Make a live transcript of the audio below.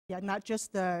Yeah, not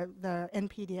just the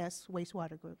NPDS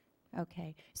wastewater group.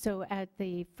 Okay, so at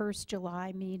the first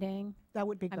July meeting, That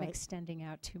would be I'm great. extending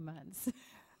out 2 months.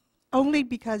 Only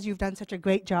because you've done such a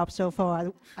great job so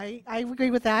far. I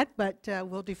agree with that, but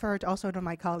we'll defer also to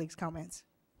my colleagues' comments.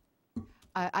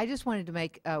 I just wanted to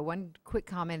make one quick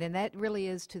comment, and that really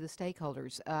is to the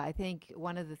stakeholders. I think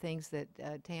one of the things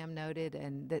that Tam noted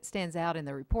and that stands out in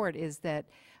the report is that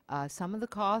some of the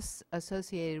costs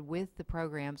associated with the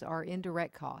programs are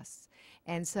indirect costs.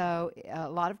 And so a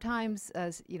lot of times,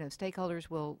 stakeholders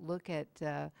will look at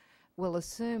will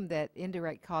assume that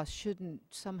indirect costs shouldn't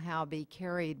somehow be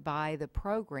carried by the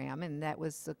program, and that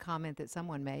was a comment that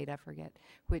someone made. I forget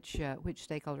which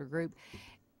stakeholder group.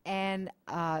 And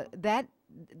that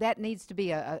needs to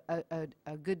be a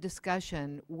good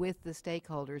discussion with the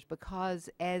stakeholders, because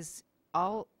as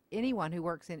anyone who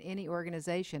works in any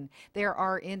organization, there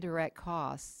are indirect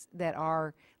costs that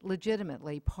are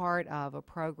legitimately part of a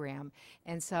program.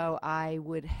 And so I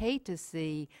would hate to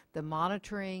see the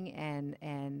monitoring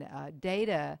and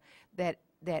data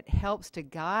that helps to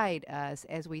guide us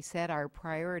as we set our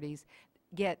priorities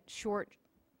get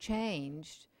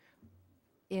shortchanged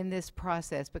in this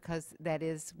process, because that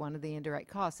is one of the indirect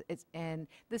costs. And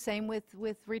the same with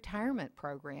retirement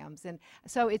programs. And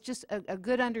so it's just a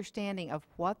good understanding of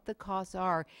what the costs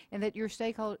are, and that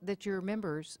your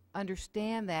members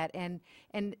understand that, and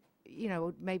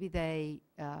maybe they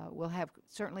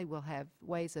certainly will have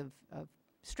ways of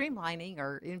streamlining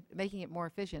or making it more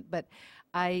efficient. But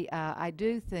I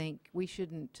do think we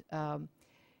shouldn't.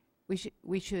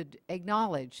 We should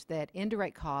acknowledge that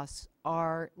indirect costs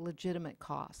are legitimate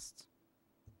costs.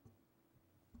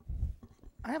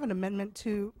 I have an amendment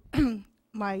to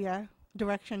my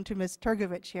direction to Ms.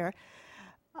 Turgovich here.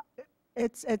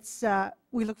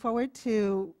 We look forward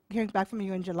to hearing back from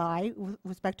you in July with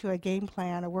respect to a game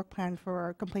plan, a work plan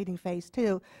for completing phase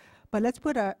 2. But let's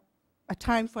put a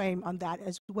time frame on that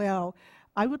as well.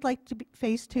 I would like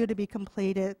phase 2 to be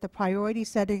completed, the priority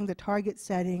setting, the target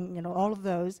setting, all of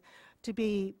those to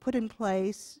be put in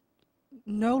place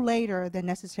no later than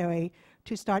necessary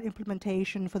to start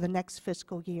implementation for the next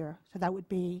fiscal year. So that would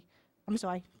be,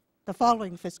 the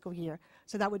following fiscal year.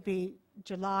 So that would be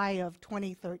July of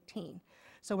 2013.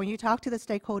 So when you talk to the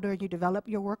stakeholder and you develop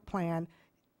your work plan,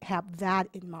 have that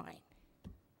in mind.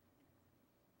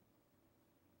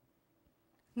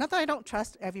 Not that I don't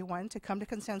trust everyone to come to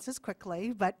consensus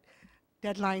quickly, but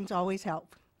deadlines always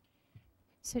help.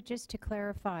 So just to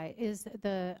clarify, is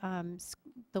the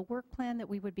work plan that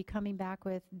we would be coming back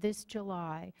with this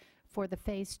July for the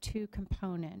phase 2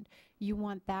 component, you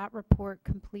want that report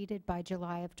completed by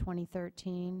July of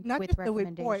 2013? Not with just the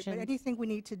report, but anything we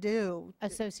need to do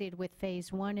associated with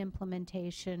phase 1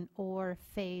 implementation or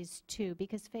phase 2,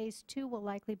 because phase 2 will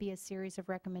likely be a series of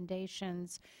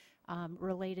recommendations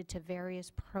related to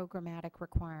various programmatic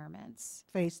requirements.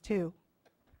 Phase 2,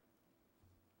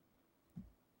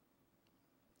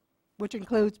 which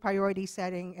includes priority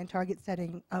setting and target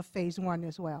setting of phase 1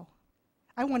 as well.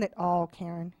 I want it all,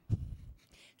 Karen.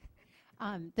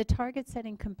 The target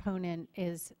setting component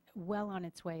is well on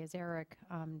its way, as Eric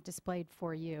displayed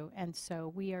for you, and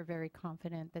so we are very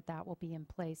confident that that will be in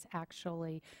place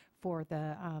actually for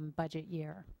the budget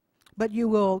year. But you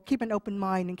will keep an open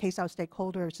mind in case our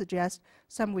stakeholders suggest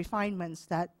some refinements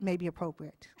that may be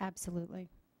appropriate. Absolutely.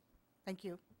 Thank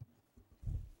you.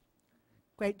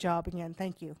 Great job again.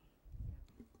 Thank you.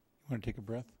 You want to take a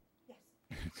breath? Yes.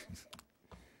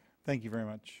 Thank you very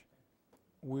much.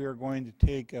 We are going to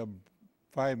take a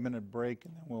 5-minute break,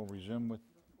 and then we'll resume with.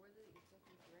 Before the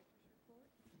executive director's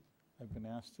report? I've been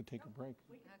asked to take a break.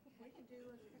 We can do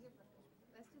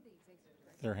let's do the executive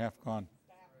director. They're half gone.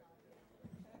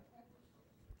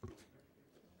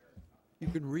 You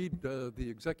can read the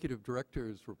executive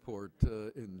director's report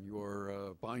in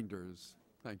your binders.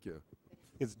 Thank you.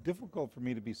 It's difficult for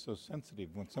me to be so sensitive.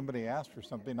 When somebody asks for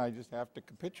something, I just have to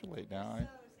capitulate now.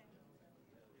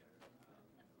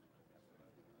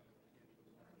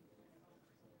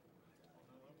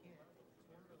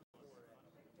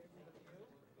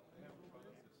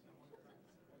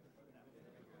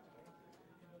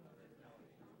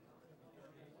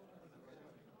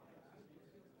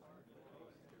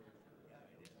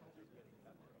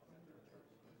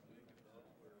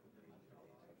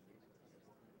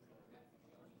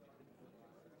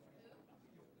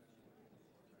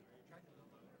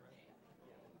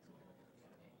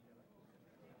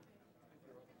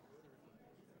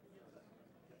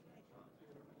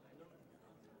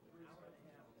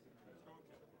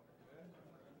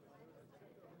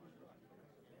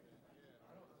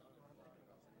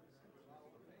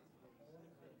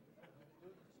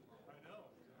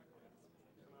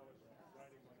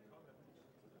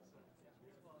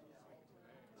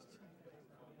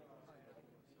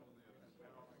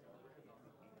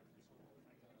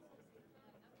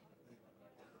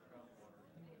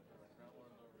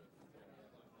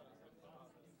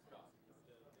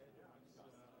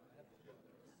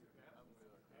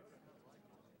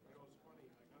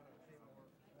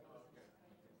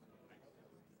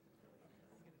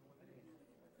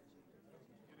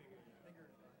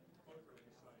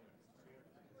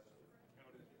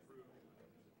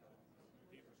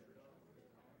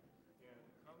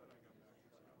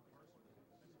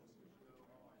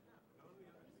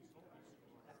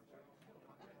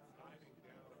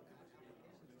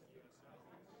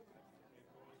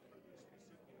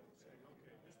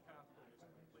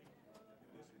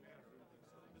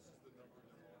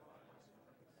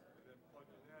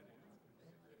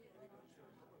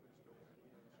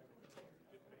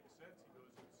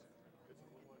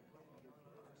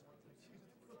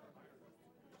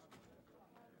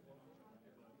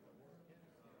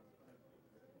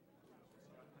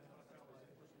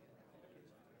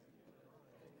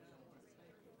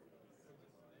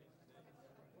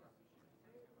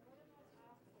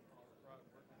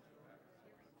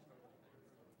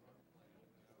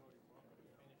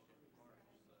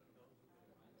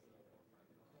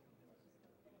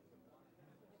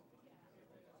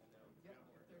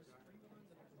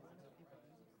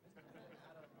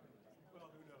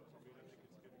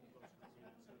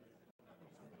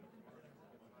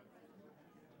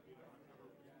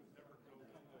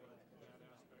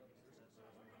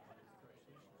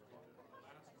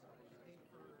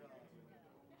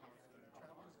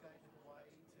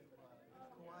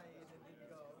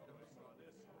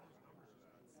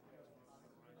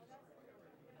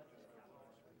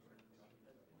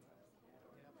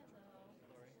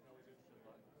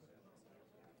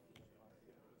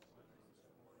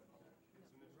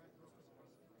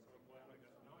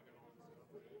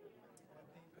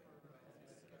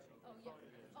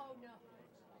 Oh, no.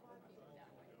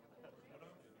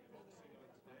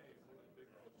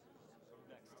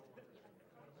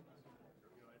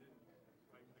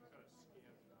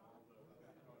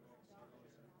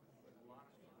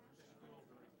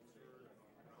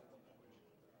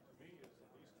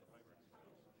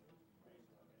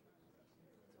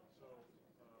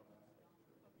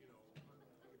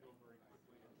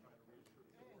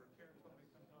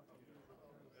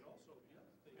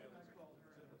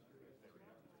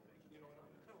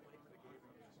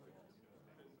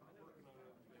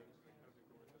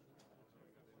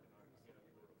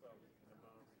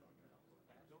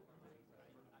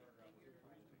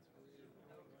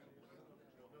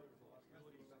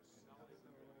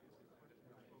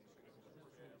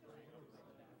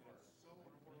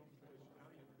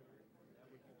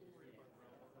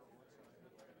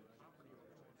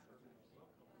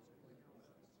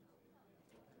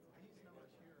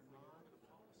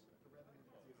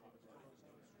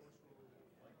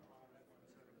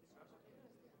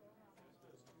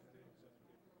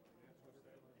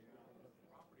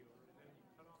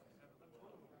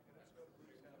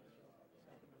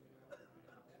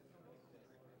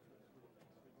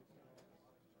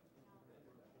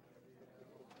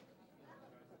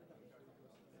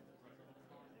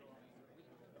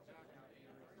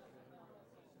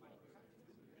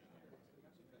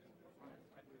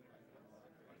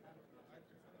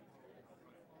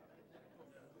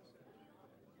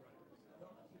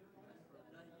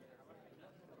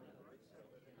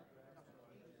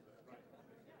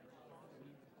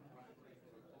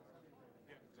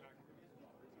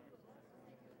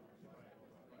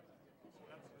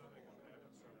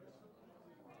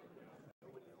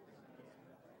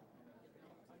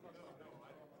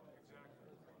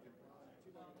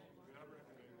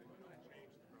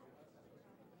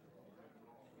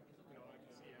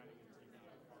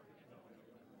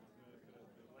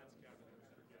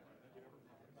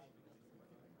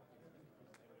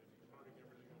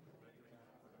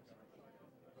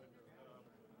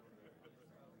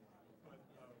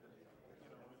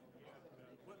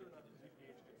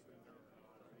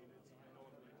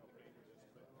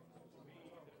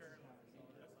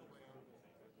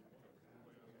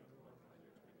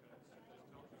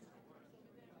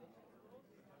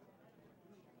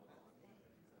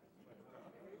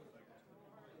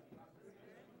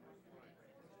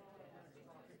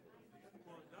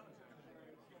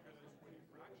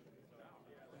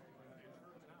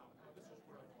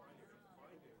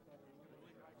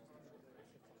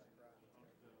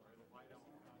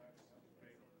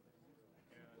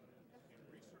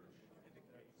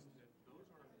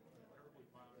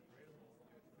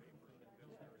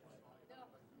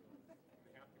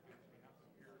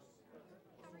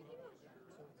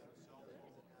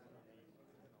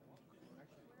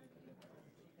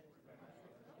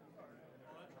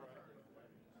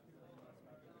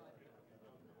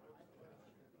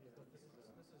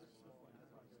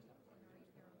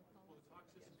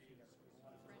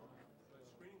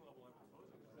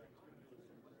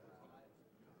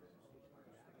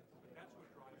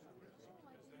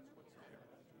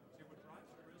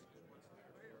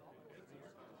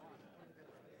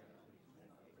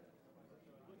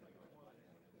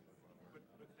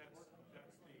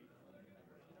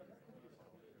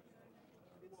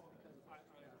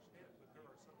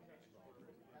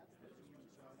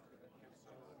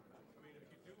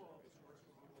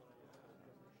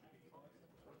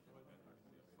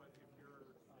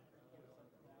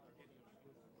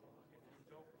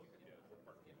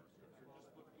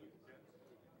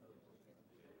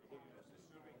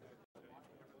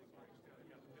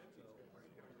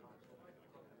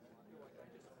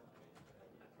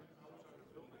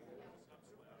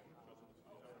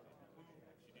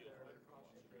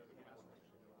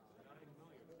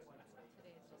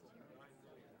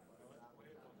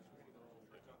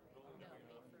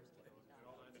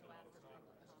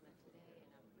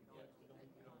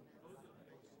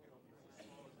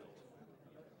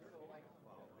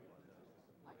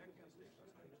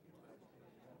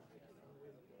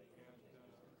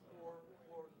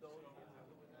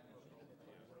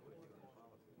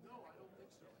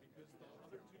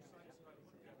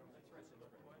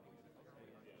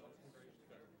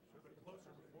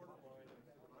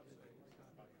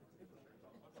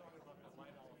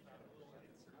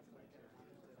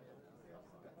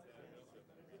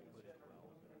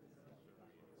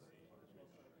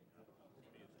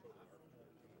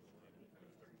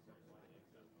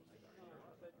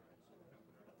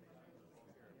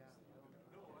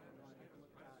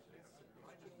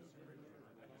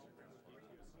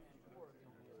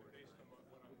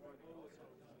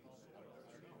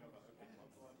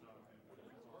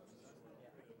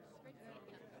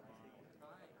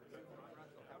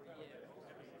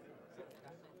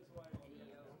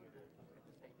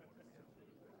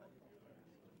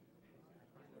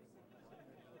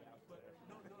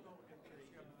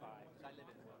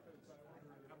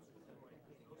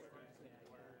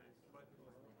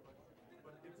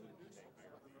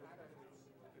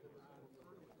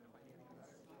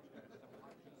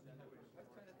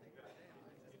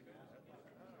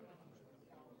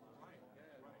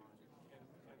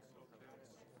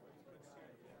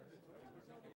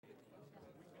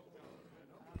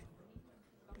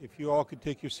 If you all could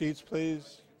take your seats,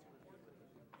 please.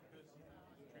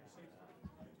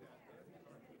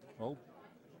 Oh. Is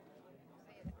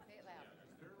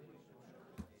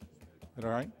that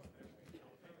all right?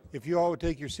 If you all would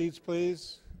take your seats,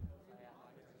 please.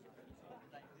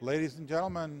 Ladies and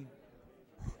gentlemen,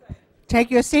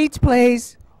 Take your seats,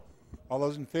 please. all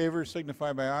those in favor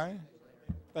signify by aye.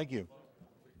 Thank you.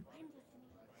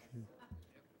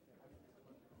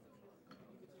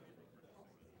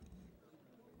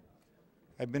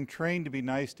 I've been trained to be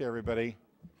nice to everybody.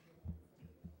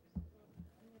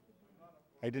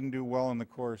 I didn't do well in the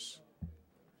course.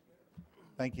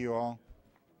 Thank you all.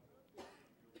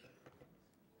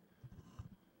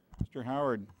 Mr.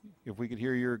 Howard, if we could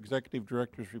hear your executive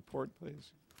director's report,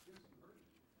 please.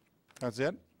 That's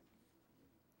it?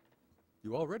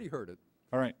 You already heard it.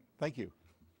 All right, thank you.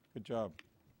 Good job.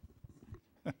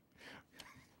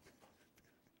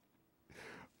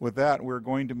 With that, we're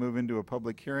going to move into a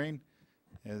public hearing.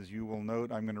 As you will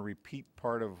note, I'm going to repeat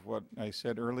part of what I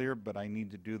said earlier, but I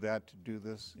need to do that to do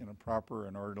this in a proper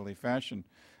and orderly fashion.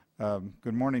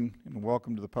 Good morning and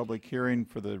welcome to the public hearing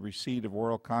for the receipt of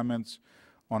oral comments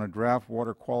on a draft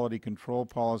water quality control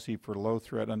policy for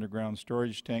low-threat underground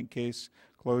storage tank case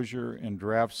closure and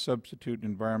draft substitute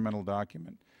environmental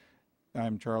document.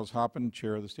 I'm Charles Hoppen,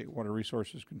 Chair of the State Water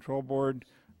Resources Control Board.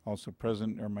 Also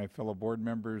present are my fellow board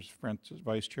members,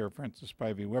 Vice Chair Francis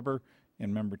Spivey Weber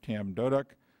and Member Tam Doduk.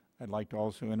 I'd like to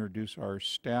also introduce our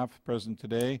staff present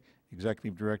today: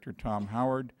 Executive Director Tom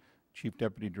Howard, Chief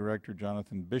Deputy Director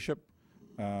Jonathan Bishop,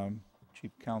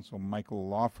 Chief Counsel Michael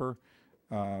Laufer,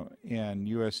 and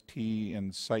UST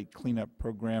and Site Cleanup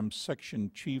Program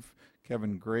Section Chief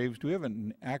Kevin Graves. Do we have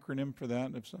an acronym for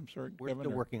that of some sort, We're Kevin?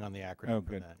 still or- working on the acronym Oh,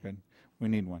 for good, that. good. We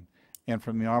need one. And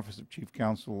from the Office of Chief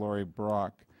Counsel, Lori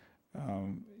Brock.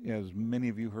 As many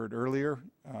of you heard earlier,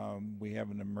 we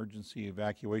have an emergency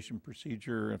evacuation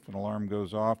procedure. If an alarm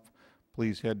goes off,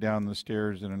 please head down the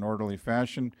stairs in an orderly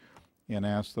fashion and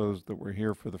ask those that were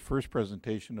here for the first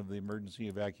presentation of the emergency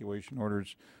evacuation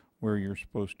orders where you're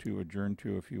supposed to adjourn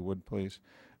to, if you would, please.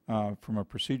 From a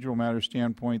procedural matter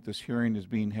standpoint, this hearing is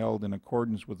being held in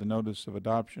accordance with the notice of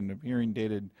adoption of hearing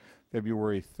dated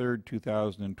February 3rd,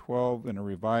 2012, and a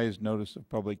revised notice of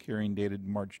public hearing dated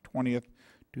March 20th,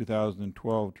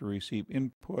 2012, to receive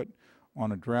input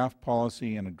on a draft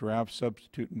policy and a draft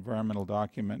substitute environmental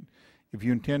document. If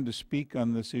you intend to speak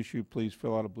on this issue, please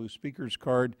fill out a blue speaker's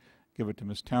card, give it to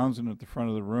Ms. Townsend at the front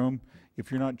of the room.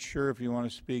 If you're not sure if you want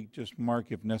to speak, just mark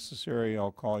if necessary.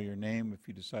 I'll call your name. If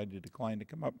you decide to decline to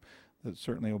come up, that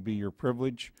certainly will be your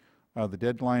privilege. The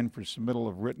deadline for submittal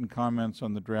of written comments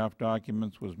on the draft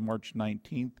documents was March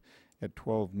 19th at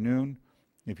 12 noon.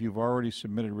 If you've already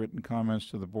submitted written comments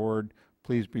to the board,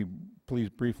 please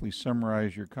briefly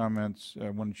summarize your comments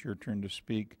when it's your turn to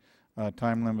speak.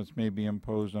 Time limits may be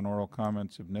imposed on oral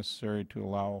comments if necessary to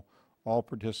allow all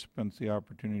participants the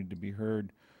opportunity to be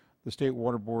heard. The State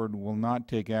Water Board will not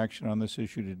take action on this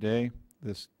issue today.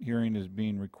 This hearing is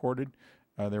being recorded.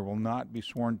 There will not be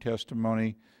sworn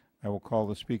testimony. I will call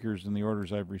the speakers in the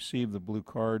orders I've received the blue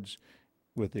cards,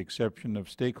 with the exception of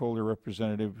stakeholder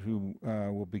representative who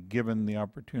will be given the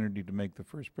opportunity to make the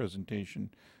first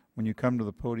presentation. When you come to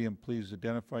the podium, please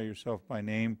identify yourself by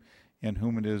name and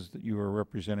whom it is that you are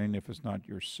representing if it's not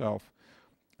yourself.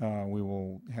 We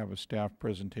will have a staff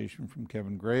presentation from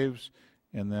Kevin Graves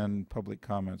and then public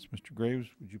comments. Mr. Graves,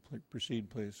 would you proceed,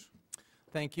 please?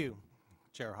 Thank you,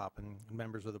 Chair Hoppen and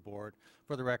members of the board.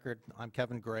 For the record, I'm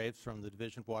Kevin Graves from the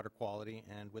Division of Water Quality,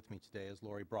 and with me today is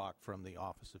Lori Brock from the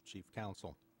Office of Chief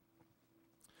Counsel.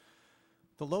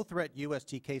 The low-threat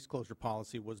UST case closure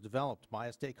policy was developed by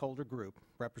a stakeholder group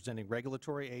representing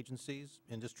regulatory agencies,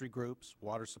 industry groups,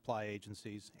 water supply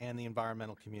agencies, and the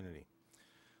environmental community.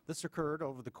 This occurred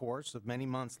over the course of many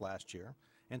months last year,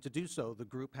 and to do so, the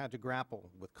group had to grapple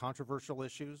with controversial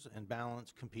issues and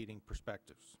balance competing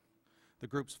perspectives. The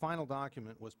group's final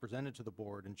document was presented to the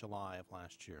board in July of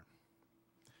last year.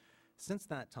 Since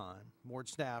that time, board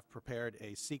staff prepared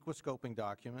a CEQA scoping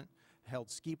document, held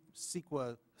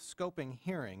CEQA scoping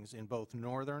hearings in both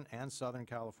Northern and Southern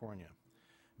California.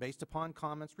 Based upon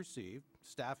comments received,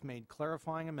 staff made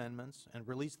clarifying amendments and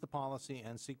released the policy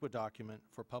and CEQA document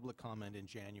for public comment in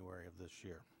January of this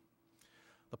year.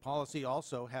 The policy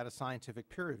also had a scientific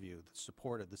peer review that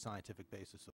supported the scientific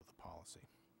basis of the policy.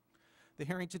 The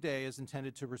hearing today is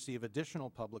intended to receive additional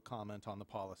public comment on the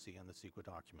policy and the CEQA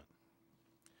document.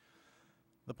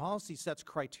 The policy sets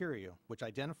criteria which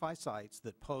identify sites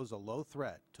that pose a low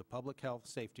threat to public health,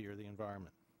 safety, or the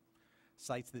environment.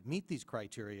 Sites that meet these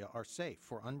criteria are safe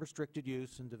for unrestricted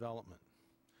use and development.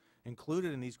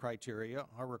 Included in these criteria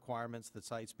are requirements that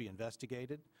sites be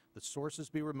investigated, that sources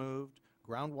be removed,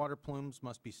 groundwater plumes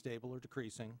must be stable or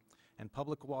decreasing, and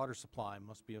public water supply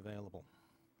must be available.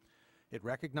 It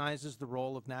recognizes the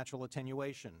role of natural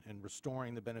attenuation in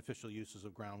restoring the beneficial uses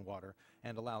of groundwater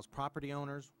and allows property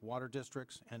owners, water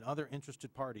districts, and other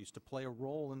interested parties to play a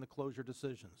role in the closure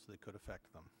decisions that could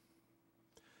affect them.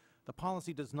 The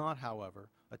policy does not, however,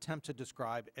 attempt to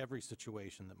describe every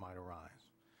situation that might arise.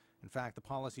 In fact, the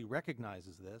policy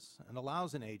recognizes this and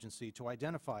allows an agency to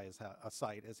identify a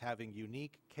site as having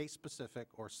unique case-specific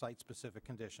or site-specific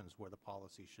conditions where the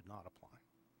policy should not apply.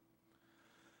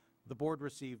 The board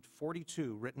received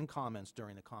 42 written comments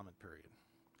during the comment period.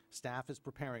 Staff is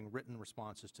preparing written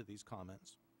responses to these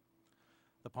comments.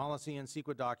 The policy and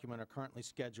CEQA document are currently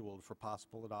scheduled for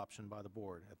possible adoption by the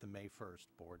board at the May 1st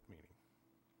board meeting.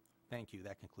 Thank you.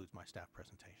 That concludes my staff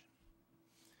presentation.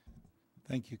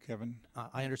 Thank you, Kevin.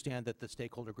 I understand that the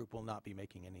stakeholder group will not be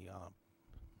making any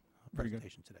Very good.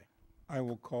 presentation today. I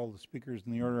will call the speakers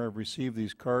in the order I've received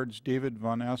these cards. David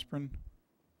Von Asperen.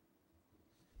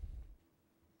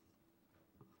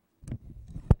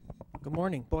 Good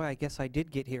morning. Boy, I guess I did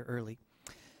get here early.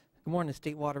 Good morning,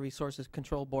 State Water Resources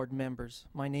Control Board members.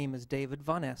 My name is David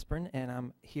Von Asperen, and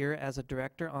I'm here as a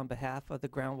director on behalf of the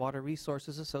Groundwater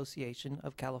Resources Association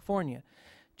of California.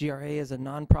 GRA is a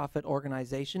nonprofit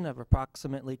organization of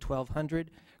approximately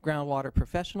 1,200 groundwater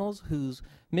professionals whose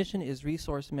mission is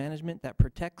resource management that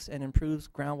protects and improves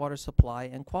groundwater supply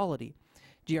and quality.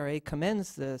 GRA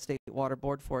commends the State Water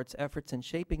Board for its efforts in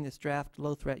shaping this draft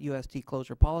low-threat UST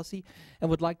closure policy and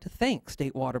would like to thank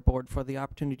State Water Board for the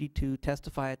opportunity to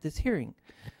testify at this hearing.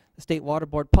 The State Water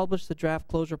Board published the draft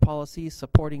closure policy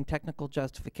supporting technical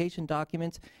justification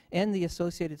documents and the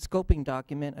associated scoping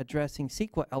document addressing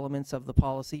CEQA elements of the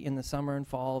policy in the summer and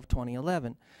fall of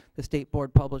 2011. The State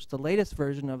Board published the latest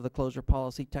version of the closure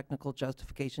policy technical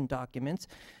justification documents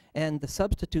and the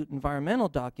substitute environmental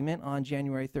document on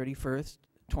January 31st,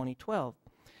 2012.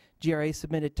 GRA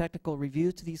submitted technical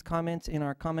reviews to these comments in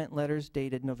our comment letters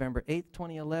dated November 8,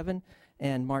 2011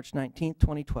 and March 19,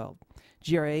 2012.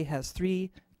 GRA has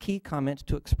 3 key comments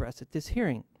to express at this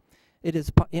hearing. It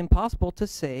is impossible to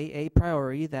say a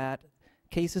priori that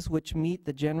cases which meet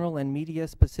the general and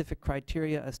media-specific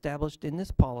criteria established in this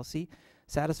policy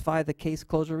satisfy the case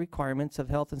closure requirements of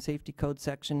Health and Safety Code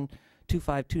Section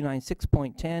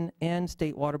 25296.10 and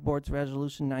State Water Board's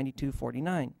Resolution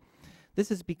 9249. This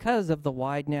is because of the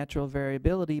wide natural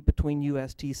variability between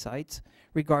UST sites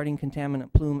regarding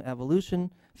contaminant plume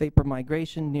evolution, vapor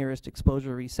migration, nearest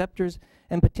exposure receptors,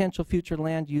 and potential future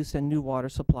land use and new water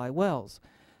supply wells.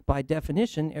 By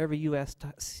definition, every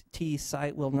UST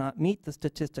site will not meet the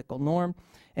statistical norm,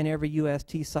 and every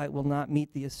UST site will not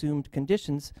meet the assumed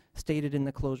conditions stated in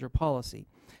the closure policy.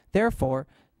 Therefore,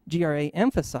 GRA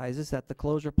emphasizes that the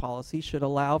closure policy should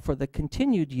allow for the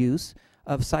continued use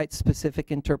of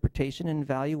site-specific interpretation and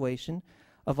evaluation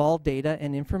of all data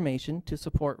and information to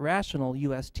support rational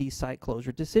UST site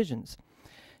closure decisions.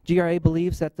 GRA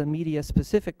believes that the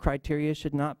media-specific criteria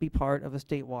should not be part of a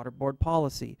State Water Board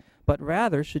policy, but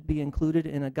rather should be included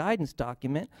in a guidance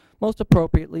document, most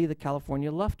appropriately the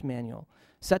California Luft Manual.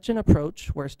 Such an approach,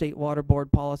 where State Water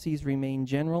Board policies remain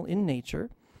general in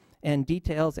nature and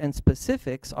details and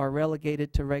specifics are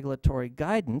relegated to regulatory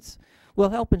guidance, will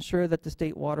help ensure that the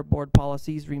State Water Board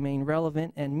policies remain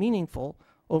relevant and meaningful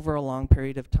over a long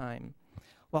period of time.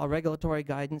 While regulatory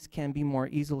guidance can be more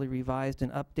easily revised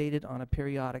and updated on a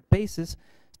periodic basis,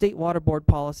 State Water Board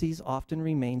policies often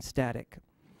remain static.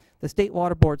 The State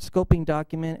Water Board scoping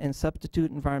document and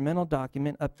substitute environmental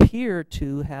document appear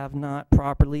to have not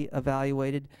properly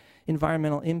evaluated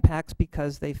environmental impacts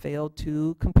because they failed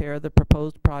to compare the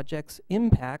proposed project's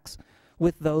impacts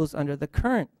with those under the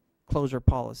current closure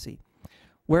policy.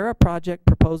 Where a project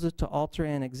proposes to alter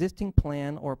an existing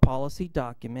plan or policy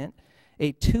document,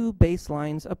 a 2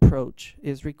 baselines approach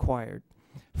is required.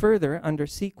 Further, under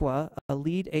CEQA, a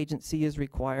lead agency is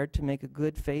required to make a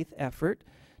good faith effort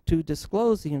to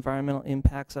disclose the environmental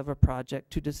impacts of a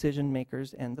project to decision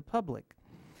makers and the public.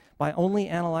 By only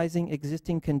analyzing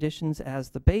existing conditions as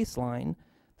the baseline,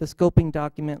 the scoping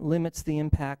document limits the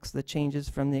impacts the changes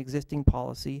from the existing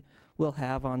policy will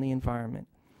have on the environment.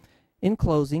 In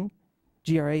closing,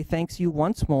 GRA thanks you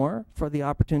once more for the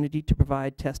opportunity to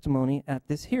provide testimony at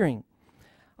this hearing.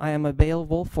 I am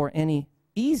available for any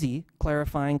easy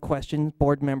clarifying questions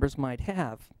board members might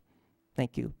have.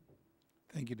 Thank you.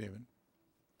 Thank you, David.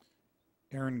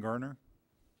 Aaron Garner.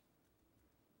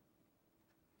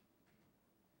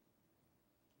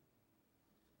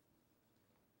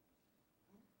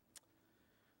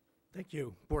 Thank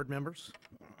you, board members.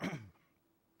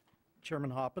 Chairman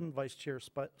Hoppen, Vice Chair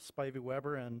Spivey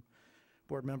Weber, and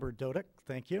Board Member Dodick,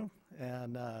 thank you.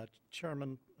 And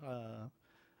Chairman,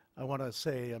 I want to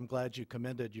say I'm glad you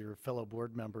commended your fellow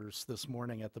board members this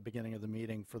morning at the beginning of the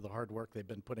meeting for the hard work they've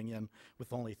been putting in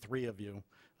with only 3 of you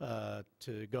to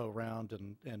go around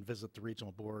and visit the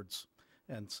regional boards.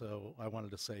 And so I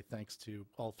wanted to say thanks to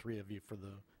all 3 of you for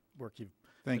the work you've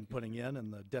been putting in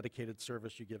and the dedicated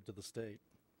service you give to the state.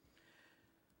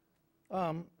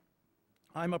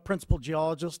 I'm a principal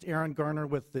geologist, Aaron Garner,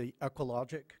 with the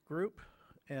Ecologic Group,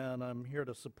 and I'm here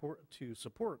to support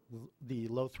the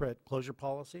low threat closure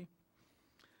policy.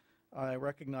 I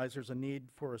recognize there's a need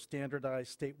for a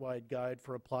standardized statewide guide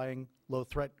for applying low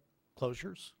threat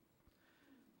closures.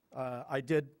 I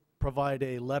did provide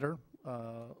a letter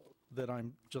that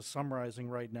I'm just summarizing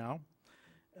right now,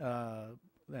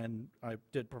 and I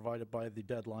did provide it by the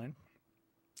deadline.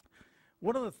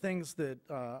 One of the things that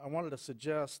I wanted to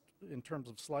suggest in terms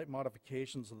of slight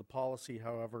modifications of the policy,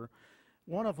 however,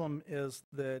 one of them is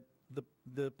that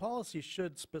the policy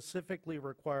should specifically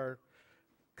require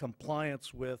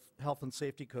compliance with Health and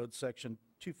Safety Code section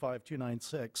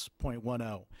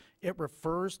 25296.10. It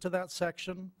refers to that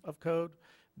section of code,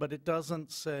 but it doesn't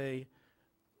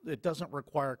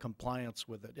require compliance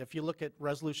with it. If you look at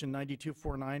Resolution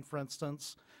 9249, for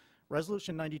instance,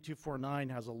 Resolution 9249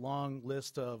 has a long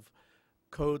list of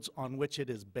codes on which it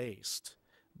is based,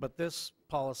 but this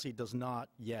policy does not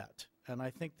yet. And I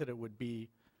think that it would be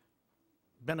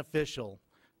beneficial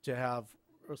to have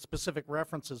specific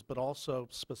references, but also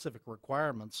specific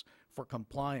requirements for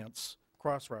compliance,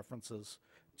 cross-references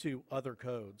to other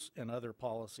codes and other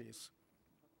policies.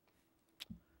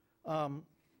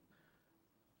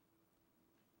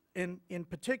 In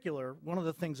particular, one of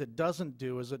the things it doesn't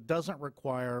do is it doesn't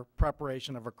require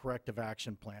preparation of a corrective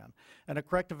action plan. And a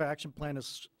corrective action plan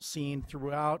is seen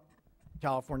throughout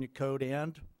California code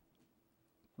and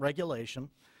regulation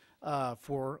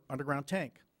for underground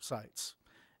tank sites.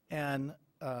 And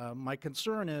my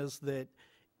concern is that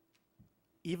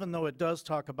even though it does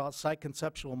talk about site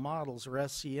conceptual models, or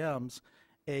SCMs,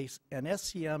 an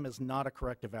SCM is not a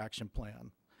corrective action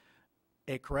plan.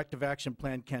 A corrective action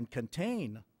plan can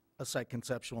contain a site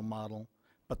conceptual model,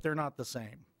 but they're not the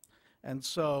same. And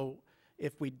so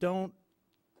if we don't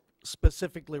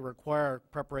specifically require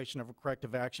preparation of a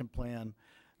corrective action plan,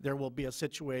 there will be a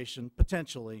situation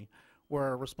potentially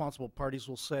where responsible parties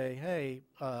will say, hey,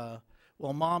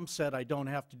 well, mom said I don't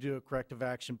have to do a corrective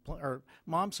action plan, or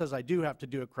mom says I do have to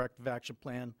do a corrective action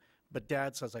plan, but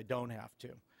dad says I don't have to.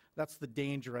 That's the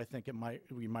danger I think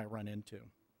we might run into.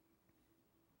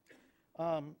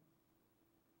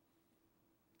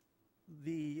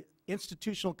 The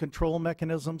institutional control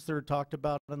mechanisms that are talked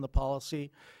about in the policy,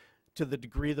 to the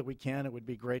degree that we can, it would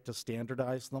be great to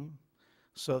standardize them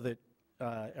so that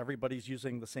everybody's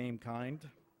using the same kind.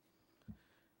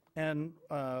 And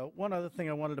one other thing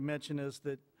I wanted to mention is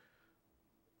that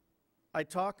I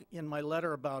talk in my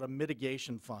letter about a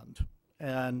mitigation fund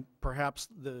and perhaps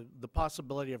the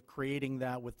possibility of creating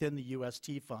that within the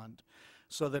UST fund,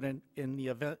 so that in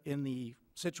the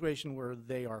situation where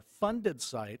they are funded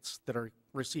sites that are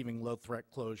receiving low threat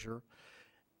closure,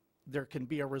 there can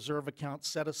be a reserve account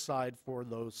set aside for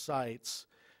those sites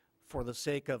for the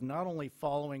sake of not only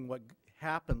following what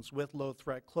happens with low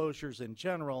threat closures in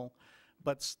general,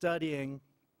 but studying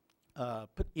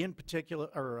in particular,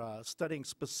 or studying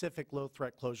specific low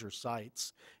threat closure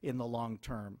sites in the long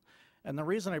term. And the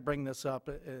reason I bring this up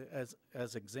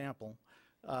as example,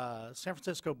 San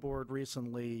Francisco board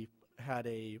recently had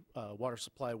a water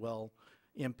supply well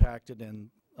impacted in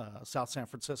South San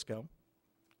Francisco,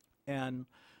 and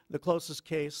the closest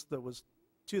case that was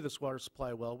to this water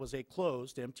supply well was a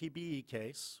closed MTBE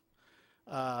case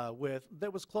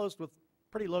that was closed with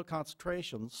pretty low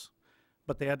concentrations,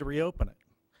 but they had to reopen it.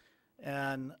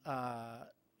 And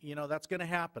you know, that's going to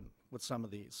happen with some of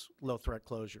these low threat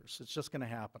closures. It's just going to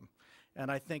happen.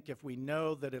 And I think if we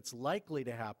know that it's likely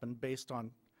to happen based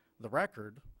on the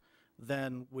record,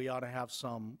 then we ought to have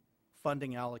some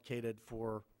funding allocated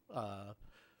for that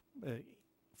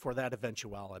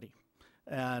eventuality.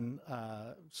 And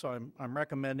so I'm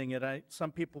recommending it.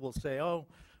 Some people will say, oh,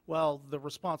 well, the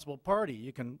responsible party,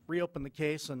 you can reopen the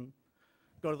case and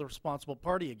go to the responsible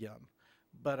party again.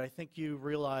 But I think you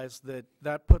realize that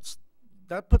that puts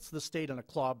the state in a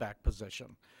clawback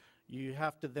position. You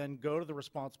have to then go to the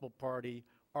responsible party,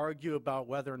 argue about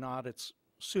whether or not it's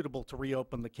suitable to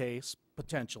reopen the case,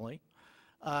 potentially,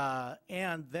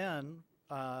 and then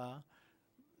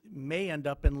may end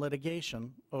up in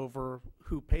litigation over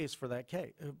who pays for that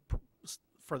case,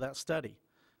 for that study,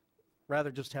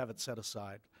 rather just have it set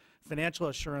aside. Financial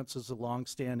assurance is a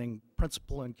longstanding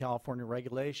principle in California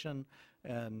regulation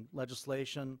and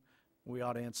legislation. We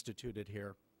ought to institute it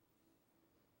here.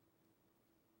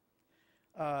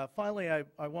 Finally,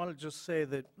 I want to just say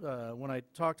that when I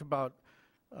talked about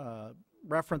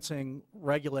referencing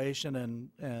regulation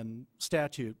and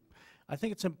statute, I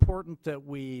think it's important that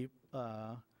we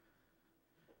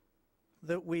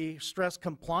stress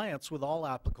compliance with all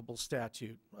applicable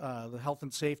statute. The Health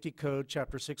and Safety Code,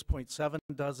 Chapter 6.7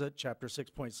 does it, Chapter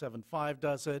 6.75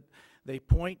 does it. They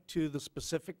point to the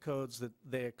specific codes that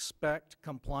they expect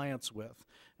compliance with,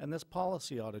 and this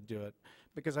policy ought to do it,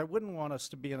 because I wouldn't want us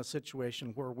to be in a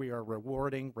situation where we are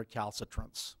rewarding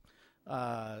recalcitrance.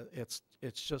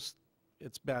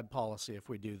 It's bad policy if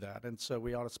we do that, and so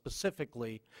we ought to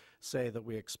specifically say that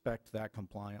we expect that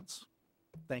compliance.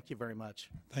 Thank you very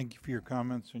much. Thank you for your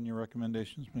comments and your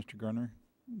recommendations, Mr. Garner.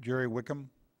 Jerry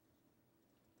Wickham.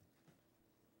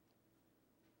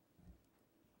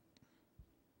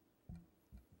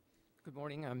 Good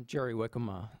morning. I'm Jerry Wickham.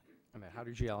 I'm a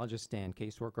hydrogeologist and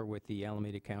caseworker with the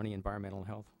Alameda County Environmental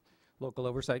Health Local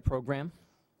Oversight Program.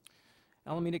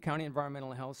 Alameda County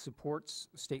Environmental Health supports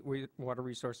State Water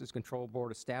Resources Control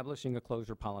Board establishing a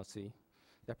closure policy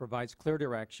that provides clear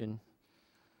direction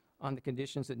on the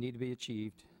conditions that need to be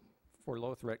achieved for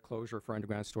low-threat closure for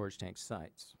underground storage tank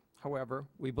sites. However,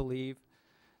 we believe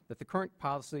that the current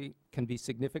policy can be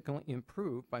significantly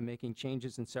improved by making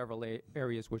changes in several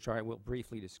areas which I will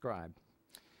briefly describe.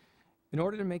 In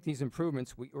order to make these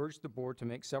improvements, we urge the board to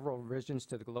make several revisions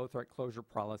to the low-threat closure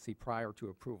policy prior to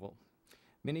approval.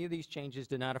 Many of these changes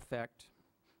do not affect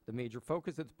the major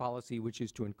focus of the policy, which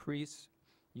is to increase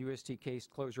UST case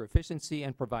closure efficiency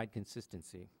and provide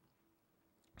consistency.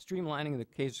 Streamlining the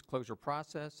case closure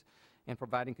process and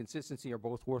providing consistency are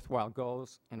both worthwhile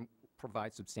goals and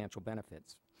provide substantial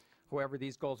benefits. However,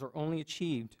 these goals are only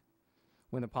achieved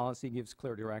when the policy gives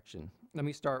clear direction. Let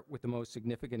me start with the most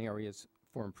significant areas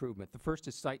for improvement. The first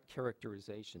is site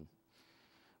characterization.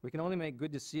 We can only make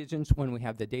good decisions when we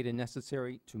have the data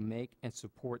necessary to make and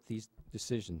support these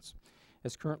decisions.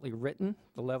 As currently written,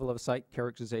 the level of site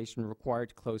characterization required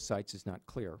to close sites is not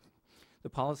clear. The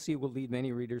policy will lead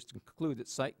many readers to conclude that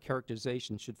site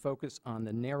characterization should focus on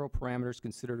the narrow parameters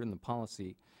considered in the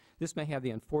policy. This may have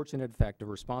the unfortunate effect of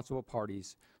responsible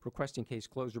parties requesting case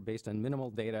closure based on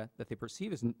minimal data that they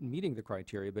perceive as meeting the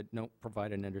criteria but don't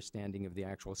provide an understanding of the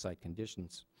actual site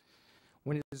conditions.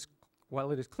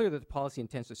 While it is clear that the policy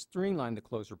intends to streamline the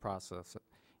closure process,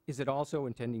 is it also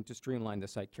intending to streamline the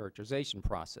site characterization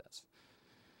process?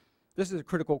 This is a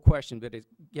critical question, but it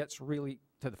gets really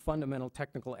to the fundamental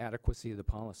technical adequacy of the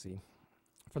policy.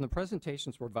 From the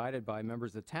presentations provided by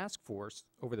members of the task force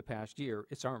over the past year,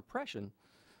 it's our impression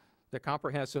that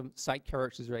comprehensive site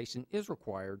characterization is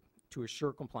required to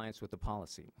assure compliance with the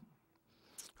policy.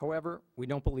 However, we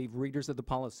don't believe readers of the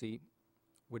policy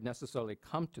would necessarily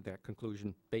come to that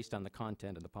conclusion based on the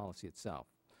content of the policy itself.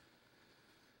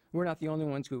 We're not the only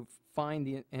ones who find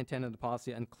the intent of the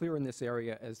policy unclear in this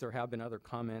area, as there have been other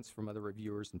comments from other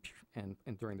reviewers and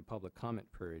during the public comment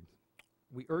period.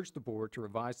 We urge the board to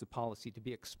revise the policy to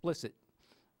be explicit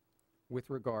with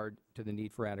regard to the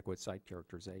need for adequate site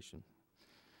characterization.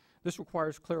 This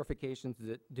requires clarifications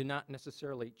that do not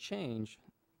necessarily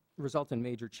result in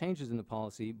major changes in the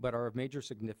policy, but are of major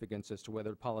significance as to whether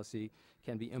the policy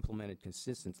can be implemented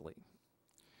consistently.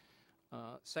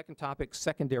 Second topic,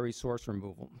 secondary source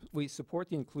removal. We support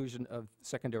the inclusion of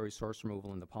secondary source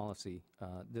removal in the policy.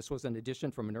 This was an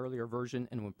addition from an earlier version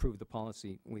and will improve the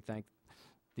policy. We thank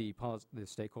the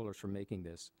stakeholders for making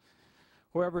this.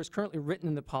 However, as currently written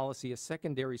in the policy, a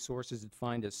secondary source is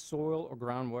defined as soil or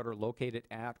groundwater located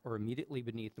at or immediately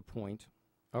beneath the point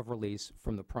of release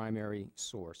from the primary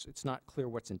source. It's not clear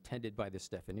what's intended by this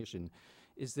definition.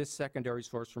 Is this secondary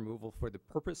source removal for the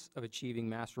purpose of achieving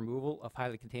mass removal of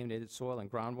highly contaminated soil and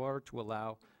groundwater to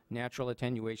allow natural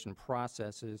attenuation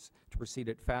processes to proceed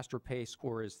at faster pace,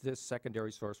 or is this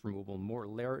secondary source removal more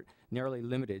narrowly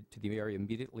limited to the area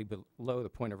immediately below the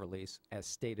point of release as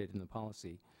stated in the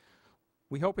policy?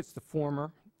 We hope it's the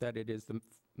former, that it is the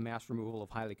mass removal of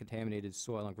highly contaminated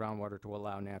soil and groundwater to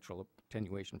allow natural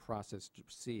attenuation process to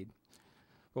proceed,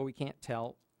 but we can't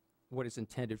tell what is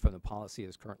intended from the policy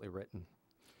as currently written.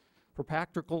 For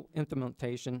practical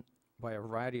implementation by a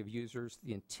variety of users,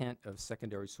 the intent of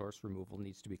secondary source removal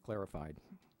needs to be clarified.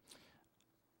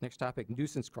 Next topic,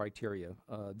 nuisance criteria.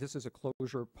 This is a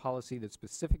closure policy that's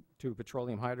specific to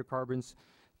petroleum hydrocarbons.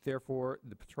 Therefore,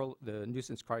 the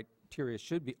nuisance criteria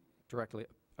should be directly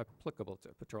applicable to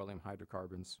petroleum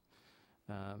hydrocarbons.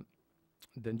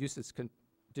 The nuisance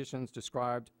conditions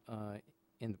described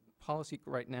in the policy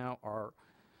right now are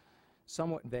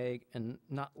somewhat vague and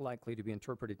not likely to be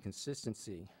interpreted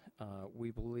consistency. We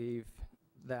believe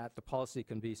that the policy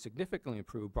can be significantly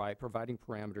improved by providing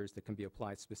parameters that can be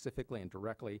applied specifically and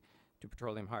directly to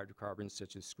petroleum hydrocarbons,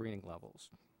 such as screening levels.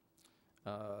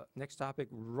 Next topic,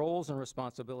 roles and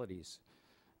responsibilities.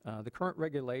 The current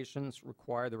regulations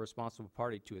require the responsible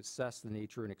party to assess the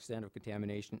nature and extent of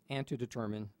contamination and to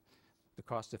determine the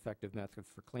cost-effective method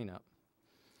for cleanup.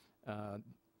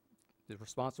 The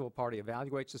responsible party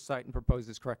evaluates the site and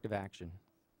proposes corrective action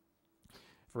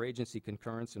for agency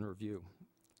concurrence and review.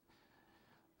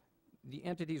 The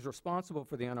entities responsible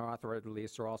for the unauthorized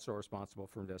release are also responsible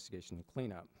for investigation and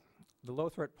cleanup. The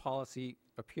low-threat policy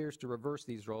appears to reverse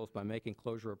these roles by making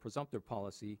closure a presumptive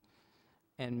policy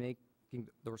and making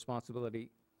it the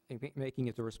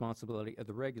responsibility of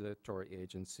the regulatory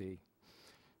agency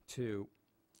to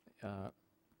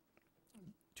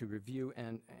review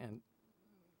and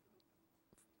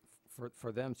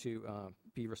for them to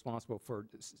be responsible for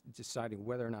deciding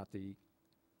whether or not the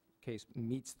case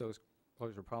meets those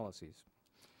closure policies.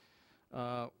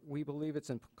 We believe it's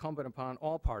incumbent upon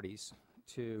all parties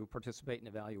to participate in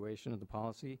evaluation of the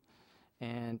policy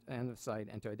and the site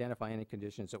and to identify any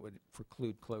conditions that would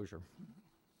preclude closure.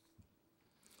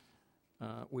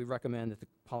 We recommend that the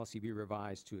policy be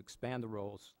revised to expand the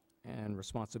roles and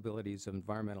responsibilities of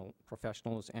environmental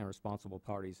professionals and responsible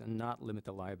parties and not limit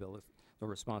the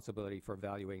responsibility for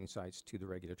evaluating sites to the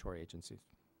regulatory agencies.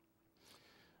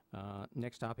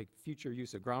 Next topic, future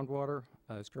use of groundwater.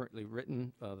 As currently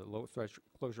written, the low threshold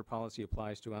closure policy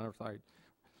applies to unauthorized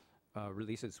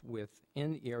releases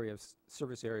within the area of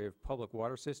service area of public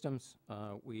water systems.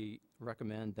 We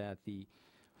recommend that the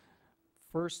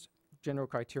first general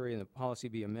criteria in the policy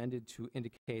be amended to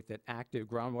indicate that active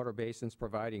groundwater basins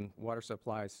providing water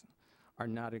supplies are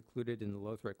not included in the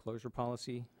low threat closure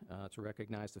policy, to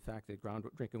recognize the fact that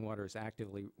drinking water is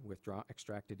actively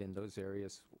extracted in those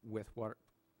areas with water,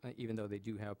 even though they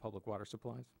do have public water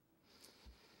supplies.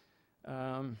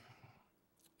 And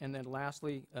then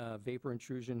lastly, vapor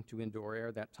intrusion to indoor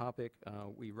air, that topic,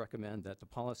 we recommend that the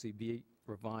policy be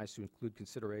revised to include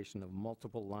consideration of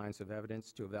multiple lines of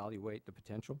evidence to evaluate the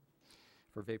potential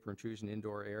for vapor intrusion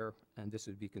indoor air, and this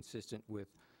would be consistent with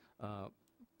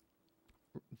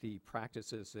the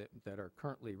practices that are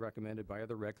currently recommended by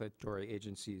other regulatory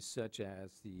agencies, such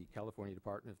as the California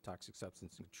Department of Toxic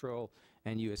Substance Control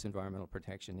and U.S. Environmental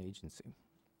Protection Agency.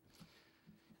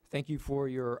 Thank you for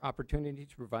your opportunity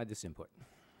to provide this input.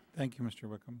 Thank you, Mr.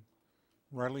 Wickham.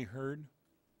 Riley Hurd.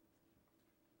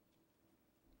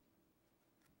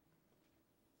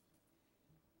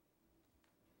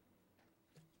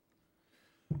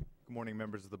 Good morning,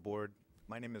 members of the board.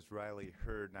 My name is Riley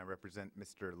Hurd, and I represent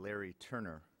Mr. Larry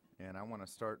Turner. And I want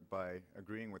to start by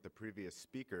agreeing with the previous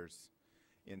speakers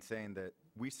in saying that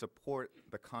we support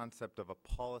the concept of a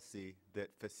policy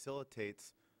that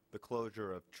facilitates the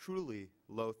closure of truly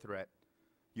low-threat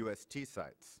UST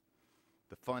sites.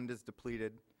 The fund is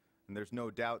depleted, and there's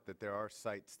no doubt that there are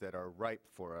sites that are ripe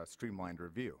for a streamlined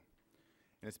review.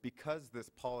 And it's because this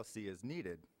policy is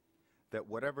needed that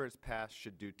whatever is passed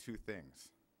should do two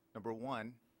things. Number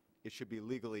one, it should be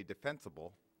legally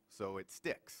defensible, so it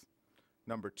sticks.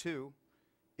 Number two,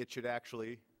 it should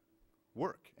actually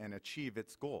work and achieve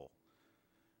its goal.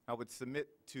 I would submit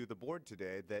to the board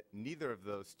today that neither of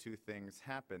those two things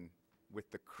happen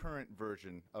with the current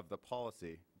version of the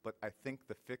policy, but I think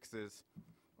the fixes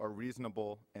are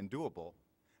reasonable and doable.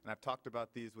 And I've talked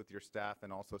about these with your staff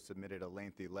and also submitted a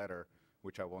lengthy letter,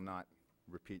 which I will not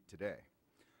repeat today.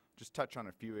 Just touch on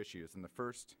a few issues, and the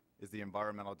first is the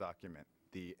environmental document,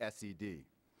 the SED.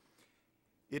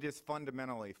 It is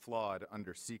fundamentally flawed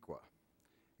under CEQA,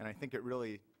 and I think it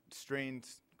really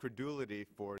strains credulity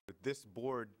for this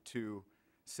board to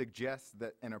suggest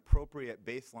that an appropriate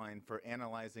baseline for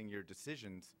analyzing your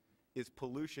decisions is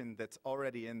pollution that's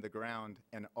already in the ground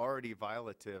and already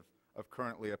violative of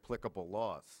currently applicable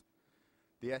laws.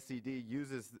 The SED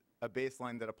uses a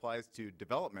baseline that applies to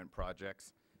development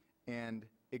projects and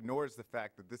ignores the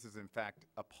fact that this is in fact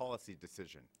a policy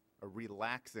decision, a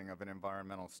relaxing of an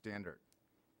environmental standard.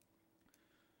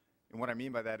 And what I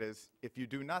mean by that is, if you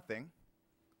do nothing,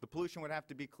 the pollution would have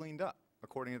to be cleaned up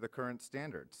according to the current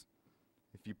standards.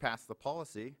 If you pass the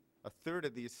policy, a third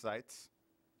of these sites,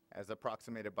 as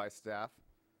approximated by staff,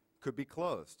 could be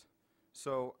closed.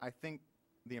 So I think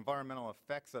the environmental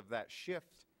effects of that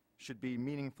shift should be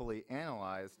meaningfully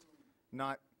analyzed,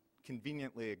 not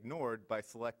conveniently ignored by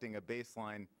selecting a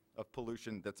baseline of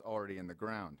pollution that's already in the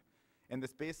ground. And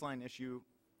this baseline issue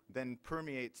then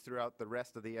permeates throughout the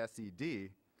rest of the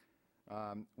SED,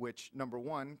 which, number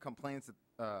one,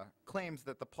 claims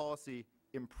that the policy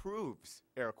improves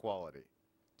air quality,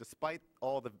 despite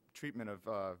all the treatment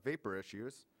of vapor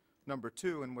issues. Number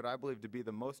two, and what I believe to be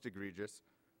the most egregious,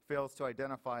 fails to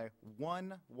identify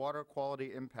one water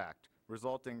quality impact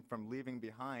resulting from leaving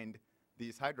behind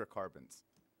these hydrocarbons.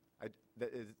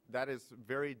 That is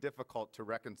very difficult to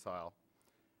reconcile.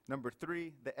 Number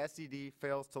three, the SED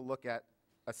fails to look at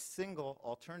a single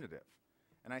alternative.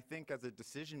 And I think as a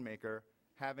decision maker,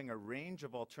 having a range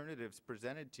of alternatives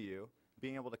presented to you,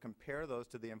 being able to compare those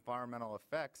to the environmental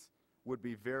effects would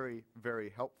be very, very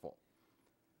helpful.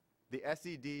 The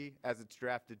SED, as it's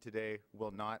drafted today, will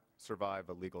not survive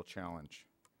a legal challenge.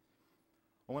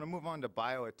 I want to move on to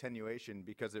bioattenuation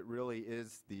because it really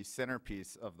is the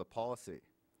centerpiece of the policy.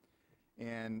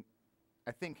 And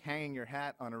I think hanging your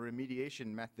hat on a remediation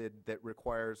method that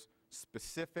requires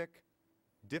specific,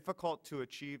 difficult to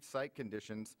achieve site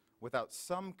conditions without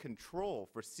some control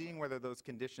for seeing whether those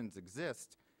conditions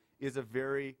exist is a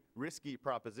very risky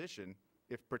proposition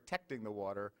if protecting the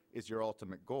water is your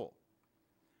ultimate goal.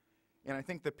 And I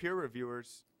think the peer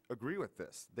reviewers agree with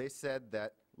this. They said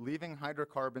that leaving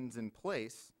hydrocarbons in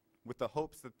place with the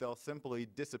hopes that they'll simply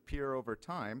disappear over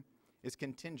time is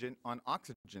contingent on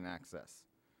oxygen access.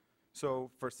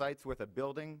 So for sites with a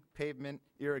building, pavement,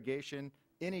 irrigation,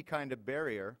 any kind of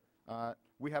barrier,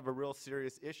 we have a real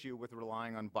serious issue with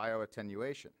relying on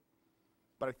bioattenuation.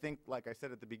 But I think, like I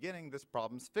said at the beginning, this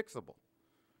problem's fixable.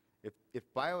 If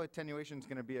bioattenuation is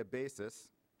going to be a basis,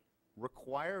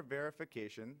 require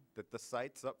verification that the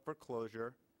sites up for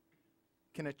closure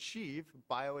can achieve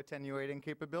bioattenuating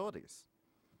capabilities.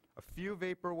 A few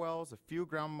vapor wells, a few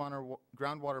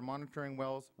groundwater monitoring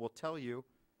wells will tell you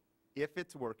if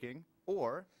it's working,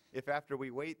 or if after we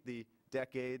wait the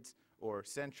decades or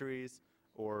centuries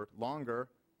or longer,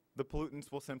 the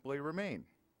pollutants will simply remain.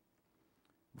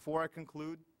 Before I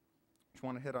conclude, I just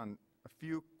want to hit on a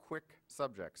few quick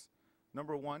subjects.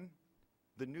 Number one,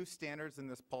 the new standards in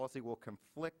this policy will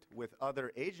conflict with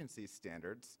other agency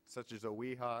standards, such as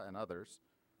OEHA and others.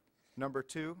 Number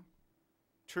two,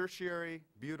 tertiary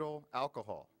butyl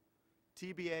alcohol.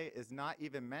 TBA is not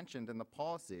even mentioned in the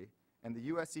policy, and the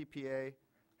US EPA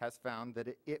has found that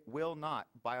it will not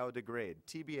biodegrade.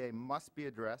 TBA must be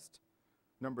addressed.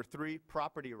 Number three,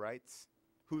 property rights.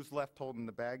 Who's left holding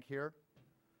the bag here?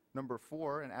 Number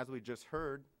four, and as we just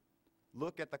heard,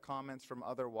 look at the comments from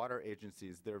other water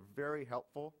agencies. They're very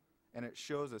helpful, and it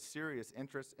shows a serious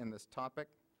interest in this topic.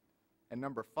 And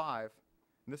number five,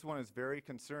 and this one is very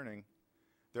concerning,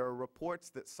 there are reports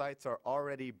that sites are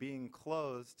already being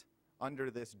closed under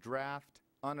this draft,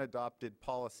 unadopted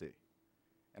policy.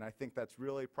 And I think that's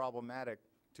really problematic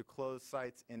to close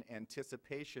sites in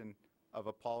anticipation of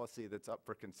a policy that's up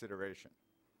for consideration.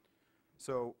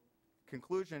 So,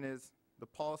 conclusion is, the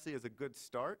policy is a good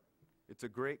start. It's a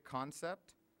great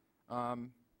concept,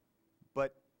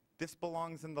 but this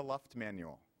belongs in the Luft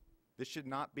manual. This should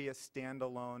not be a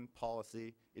standalone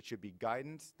policy. It should be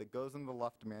guidance that goes in the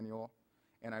Luft manual,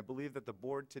 and I believe that the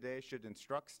board today should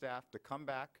instruct staff to come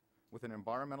back with an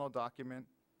environmental document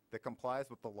that complies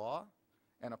with the law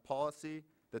and a policy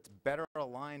that's better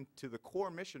aligned to the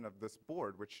core mission of this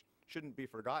board, which shouldn't be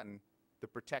forgotten, the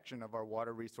protection of our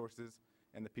water resources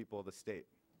and the people of the state.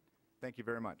 Thank you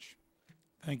very much.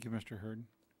 Thank you, Mr. Hurd.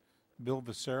 Bill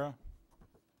Becerra.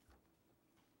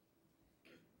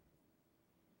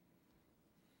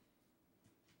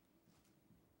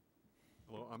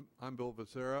 Hello, I'm Bill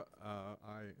Becerra.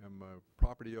 I am a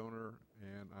property owner,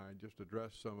 and I just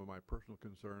addressed some of my personal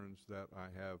concerns that I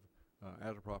have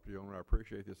as a property owner. I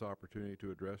appreciate this opportunity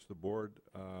to address the board.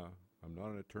 I'm not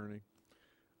an attorney.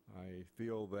 I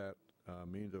feel that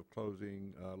means of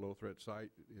closing a low-threat site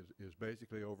is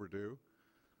basically overdue.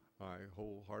 I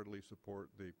wholeheartedly support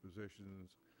the positions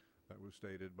that was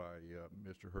stated by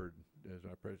Mr. Hurd as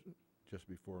our president just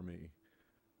before me.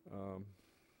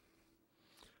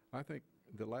 I think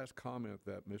the last comment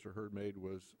that Mr. Hurd made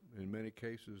was, in many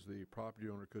cases, the property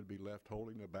owner could be left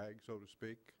holding the bag, so to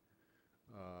speak.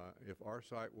 If our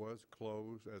site was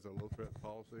closed as a low-threat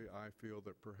policy, I feel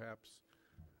that perhaps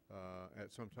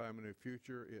at some time in the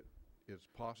future, it is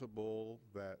possible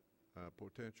that a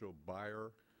potential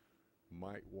buyer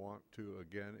might want to,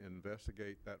 again,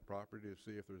 investigate that property to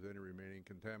see if there's any remaining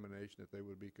contamination that they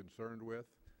would be concerned with.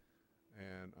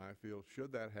 And I feel,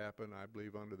 should that happen, I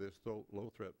believe under this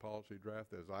low-threat policy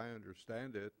draft, as I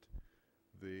understand it,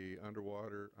 the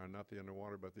underwater, not the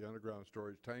underwater, but the underground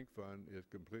storage tank fund is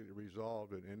completely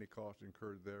resolved, and any cost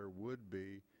incurred there would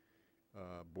be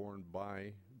borne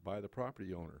by the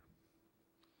property owner.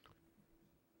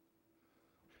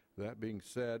 That being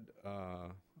said,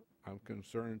 I'm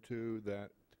concerned too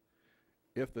that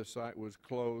if the site was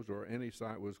closed or any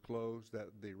site was closed, that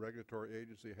the regulatory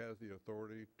agency has the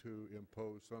authority to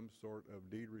impose some sort of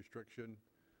deed restriction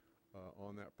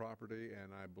on that property,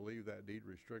 and I believe that deed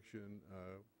restriction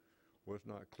was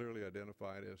not clearly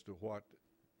identified as to what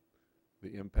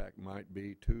the impact might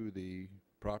be to the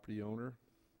property owner,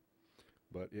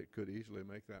 but it could easily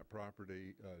make that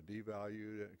property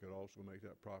devalued, and it could also make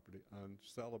that property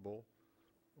unsellable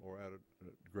or at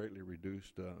a greatly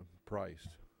reduced price.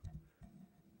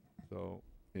 So,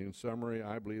 in summary,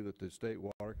 I believe that the State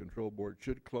Water Control Board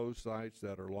should close sites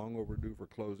that are long overdue for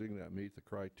closing that meet the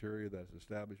criteria that's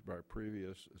established by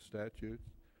previous statutes,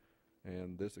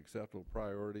 and this acceptable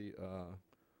priority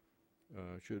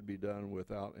should be done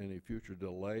without any future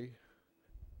delay.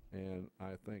 And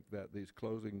I think that these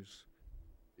closings,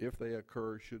 if they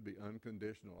occur, should be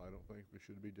unconditional. I don't think it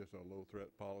should be just a low-threat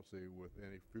policy with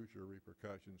any future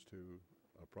repercussions to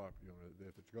a property owner.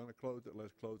 If it's going to close it,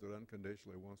 let's close it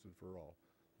unconditionally once and for all.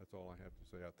 That's all I have to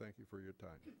say. I thank you for your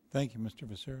time. Thank you, Mr.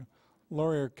 Becerra.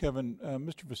 Lori or Kevin,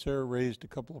 Mr. Becerra raised a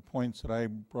couple of points that I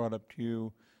brought up to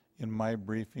you in my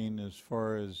briefing as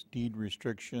far as deed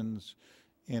restrictions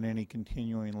and any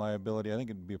continuing liability. I think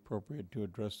it'd be appropriate to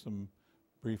address them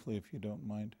briefly if you don't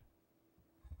mind.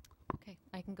 Okay,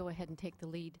 I can go ahead and take the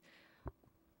lead.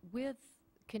 With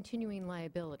continuing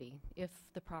liability, if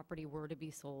the property were to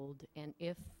be sold and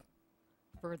if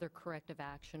further corrective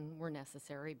action were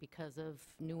necessary because of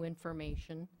new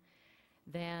information,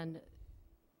 then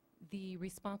the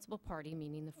responsible party,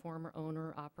 meaning the former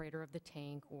owner, operator of the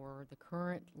tank, or the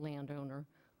current landowner,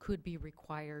 could be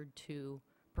required to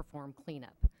perform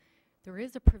cleanup. There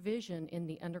is a provision in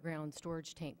the Underground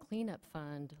Storage Tank Cleanup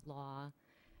Fund law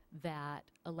that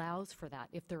allows for that.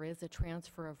 If there is a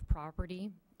transfer of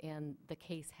property and the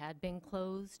case had been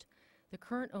closed, the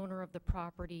current owner of the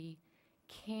property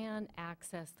can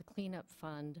access the cleanup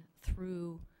fund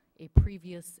through a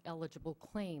previous eligible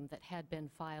claim that had been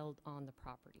filed on the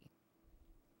property.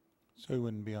 So he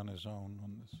wouldn't be on his own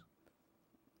on this.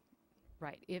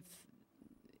 Right. If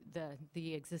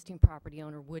the existing property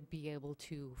owner would be able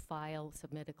to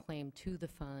submit a claim to the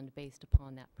fund based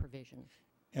upon that provision.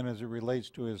 And as it relates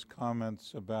to his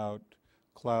comments about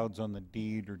clouds on the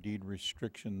deed or deed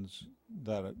restrictions,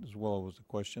 that as well was a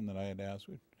question that I had asked.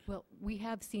 Well, we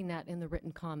have seen that in the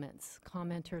written comments.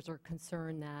 Commenters are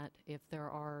concerned that if there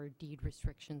are deed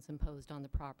restrictions imposed on the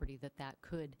property, that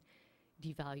could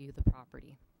devalue the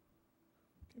property.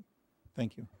 Okay.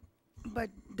 Thank you. But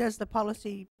does the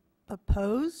policy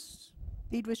oppose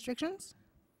deed restrictions?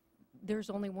 There's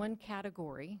only one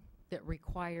category that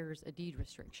requires a deed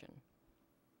restriction.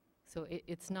 So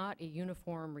it's not a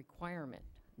uniform requirement.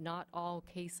 Not all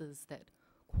cases that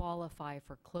qualify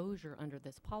for closure under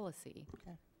this policy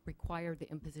require the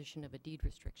imposition of a deed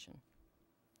restriction.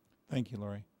 Thank you,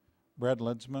 Lori. Brad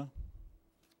Ledsma.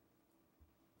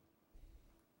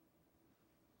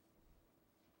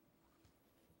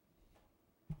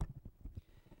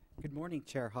 Good morning,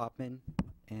 Chair Hoffman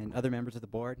and other members of the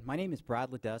board. My name is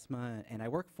Brad Ledesma, and I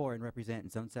work for and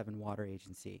represent Zone 7 Water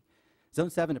Agency. Zone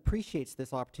 7 appreciates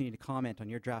this opportunity to comment on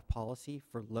your draft policy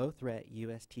for low-threat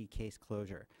UST case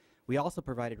closure. We also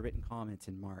provided written comments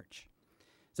in March.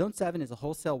 Zone 7 is a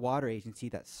wholesale water agency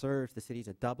that serves the cities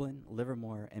of Dublin,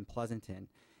 Livermore, and Pleasanton,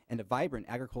 and a vibrant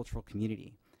agricultural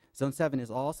community. Zone 7 is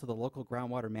also the local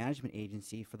groundwater management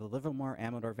agency for the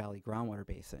Livermore-Amador Valley groundwater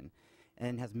basin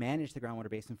and has managed the groundwater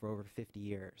basin for over 50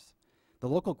 years. The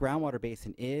local groundwater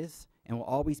basin is and will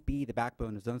always be the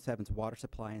backbone of Zone 7's water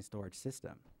supply and storage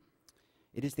system.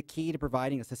 It is the key to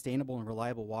providing a sustainable and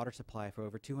reliable water supply for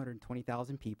over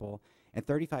 220,000 people and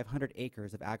 3,500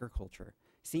 acres of agriculture,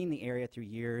 seeing the area through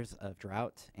years of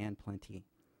drought and plenty.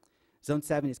 Zone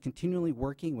 7 is continually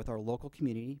working with our local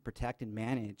community to protect and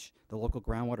manage the local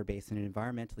groundwater basin in an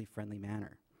environmentally friendly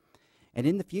manner. And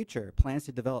in the future, plans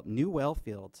to develop new well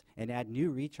fields and add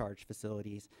new recharge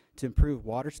facilities to improve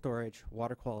water storage,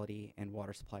 water quality, and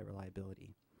water supply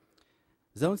reliability.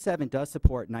 Zone 7 does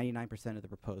support 99% of the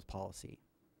proposed policy.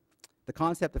 The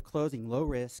concept of closing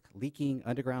low-risk, leaking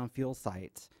underground fuel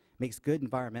sites makes good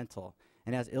environmental,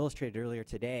 and as illustrated earlier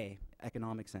today,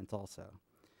 economic sense also.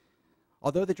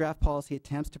 Although the draft policy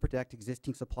attempts to protect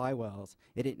existing supply wells,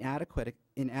 it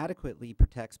inadequately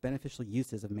protects beneficial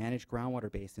uses of managed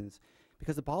groundwater basins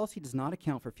because the policy does not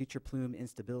account for future plume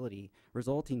instability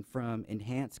resulting from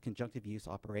enhanced conjunctive use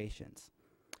operations.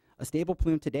 A stable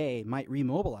plume today might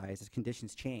remobilize as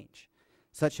conditions change,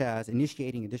 such as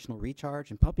initiating additional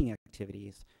recharge and pumping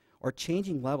activities, or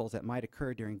changing levels that might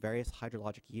occur during various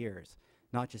hydrologic years,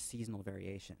 not just seasonal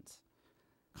variations.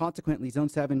 Consequently, Zone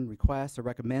 7 requests or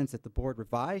recommends that the board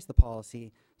revise the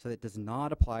policy so that it does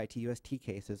not apply to UST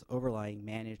cases overlying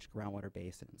managed groundwater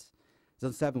basins.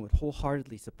 Zone 7 would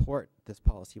wholeheartedly support this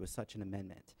policy with such an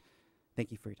amendment.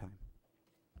 Thank you for your time.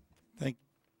 Thank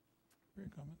you for your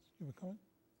comments. You have a comment?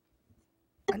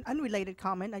 An unrelated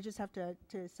comment, I just have to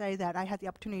say that I had the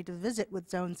opportunity to visit with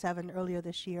Zone 7 earlier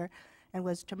this year and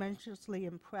was tremendously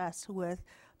impressed with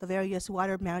the various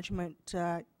water management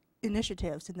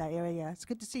initiatives in that area. It's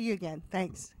good to see you again.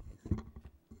 Thanks.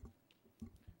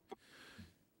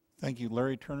 Thank you.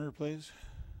 Larry Turner, please.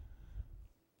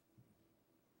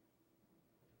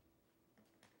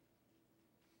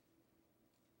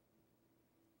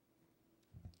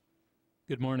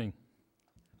 Good morning.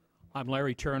 I'm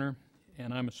Larry Turner,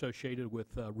 and I'm associated with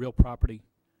Real Property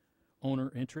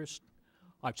Owner Interest.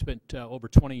 I've spent over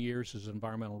 20 years as an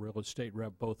environmental real estate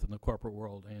rep, both in the corporate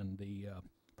world and the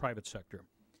private sector.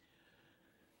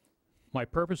 My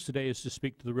purpose today is to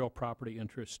speak to the Real Property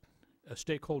Interest, a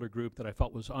stakeholder group that I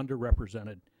felt was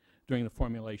underrepresented during the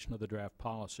formulation of the draft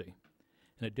policy.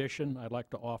 In addition, I'd like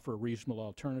to offer a reasonable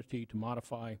alternative to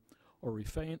modify or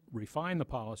refine the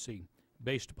policy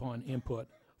based upon input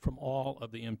from all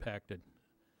of the impacted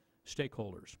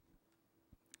stakeholders.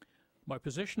 My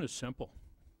position is simple.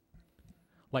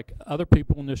 Like other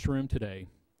people in this room today,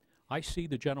 I see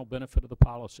the general benefit of the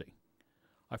policy.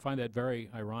 I find that very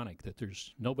ironic that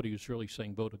there's nobody who's really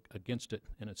saying vote against it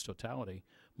in its totality.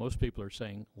 Most people are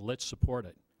saying, let's support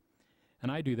it.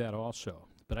 And I do that also.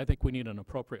 But I think we need an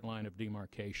appropriate line of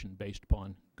demarcation based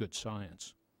upon good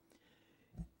science.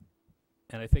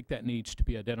 And I think that needs to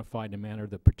be identified in a manner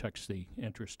that protects the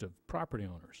interest of property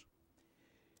owners.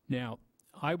 Now,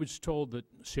 I was told that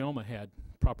SEOMA had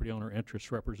property owner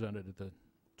interests represented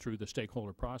through the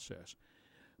stakeholder process.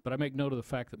 But I make note of the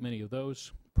fact that many of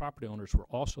those property owners were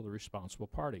also the responsible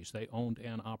parties. They owned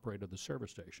and operated the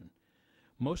service station.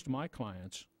 Most of my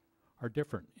clients are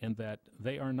different in that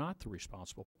they are not the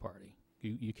responsible party.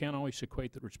 You can't always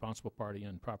equate the responsible party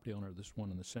and property owner as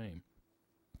one and the same.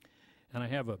 And I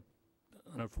have an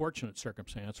unfortunate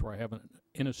circumstance where I have an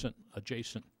innocent,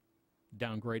 adjacent,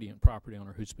 down gradient property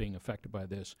owner who's being affected by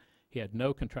this. He had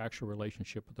no contractual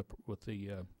relationship with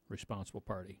the responsible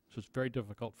party, so it's very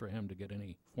difficult for him to get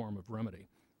any form of remedy.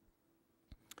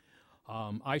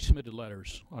 I submitted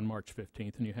letters on March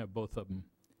 15th, and you have both of them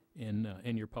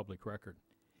in your public record.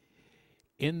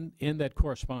 In that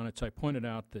correspondence, I pointed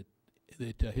out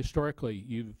that historically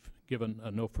you've given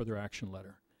a no further action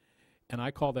letter, and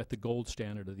I call that the gold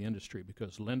standard of the industry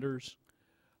because lenders,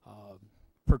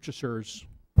 purchasers,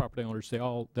 property owners, they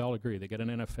all agree. They get an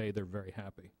NFA, they're very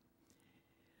happy.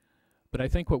 But I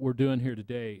think what we're doing here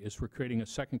today is we're creating a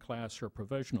second class or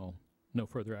provisional no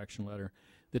further action letter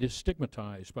that is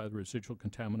stigmatized by the residual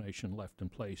contamination left in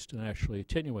place and actually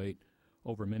attenuate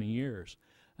over many years.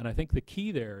 And I think the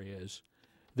key there is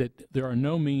that there are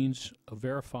no means of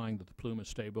verifying that the plume is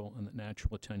stable and that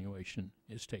natural attenuation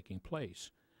is taking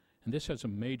place. And this has a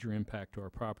major impact to our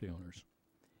property owners.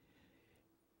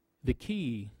 The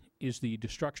key is the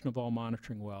destruction of all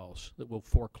monitoring wells that will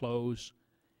foreclose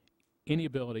any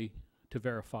ability to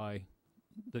verify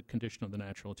the condition of the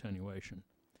natural attenuation.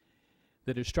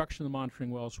 The destruction of the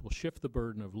monitoring wells will shift the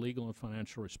burden of legal and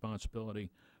financial responsibility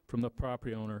from the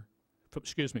property owner, from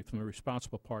the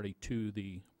responsible party to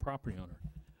the property owner.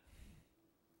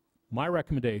 My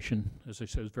recommendation, as I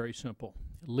said, is very simple.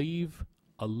 Leave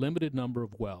a limited number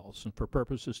of wells, and for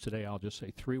purposes today I'll just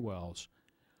say 3 wells,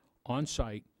 on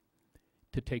site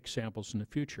to take samples in the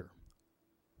future.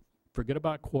 Forget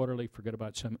about quarterly, forget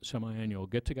about semi-annual.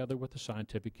 Get together with the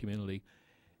scientific community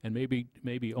and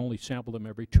maybe only sample them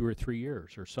every 2 or 3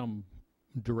 years or some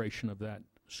duration of that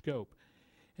scope.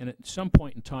 And at some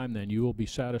point in time then you will be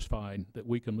satisfied that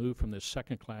we can move from this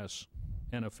second class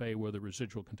NFA where the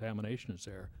residual contamination is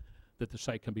there, that the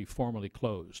site can be formally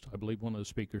closed. I believe one of the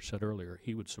speakers said earlier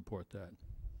he would support that.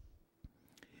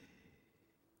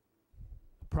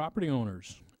 Property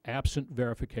owners, absent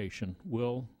verification,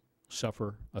 will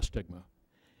suffer a stigma.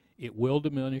 It will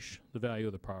diminish the value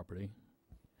of the property.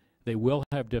 They will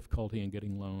have difficulty in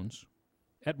getting loans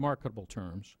at marketable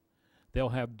terms. They'll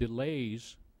have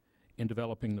delays in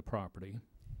developing the property,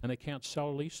 and they can't sell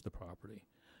or lease the property.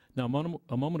 Now,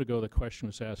 a moment ago, the question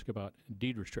was asked about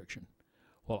deed restriction.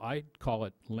 Well, I call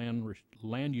it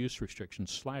land use restriction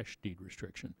 / deed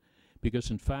restriction, because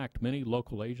in fact, many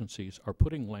local agencies are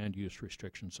putting land use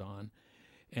restrictions on,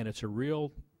 and it's a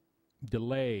real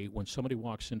delay when somebody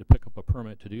walks in to pick up a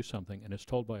permit to do something and is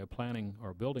told by a planning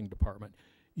or building department,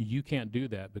 you can't do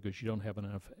that because you don't have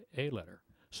an NFA letter.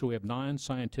 So we have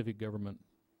non-scientific government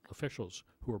officials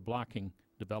who are blocking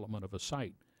development of a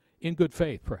site. in good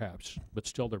faith perhaps, but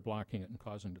still they're blocking it and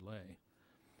causing delay.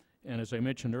 And as I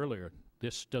mentioned earlier,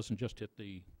 this doesn't just hit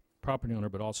the property owner,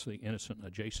 but also the innocent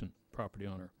adjacent property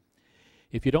owner.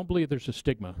 If you don't believe there's a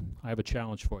stigma, I have a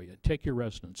challenge for you. Take your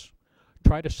residence.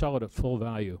 Try to sell it at full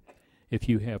value. If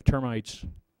you have termites,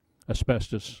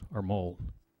 asbestos, or mold,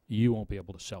 you won't be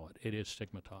able to sell it. It is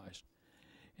stigmatized.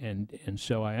 And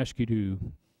so I ask you to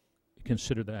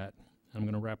consider that. I'm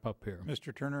going to wrap up here.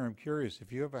 Mr. Turner, I'm curious,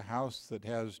 if you have a house that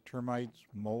has termites,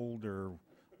 mold, or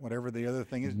whatever the other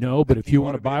thing is. No, but if you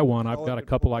want to be buy able one, I've sell got it a at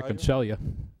couple full I can value? sell you.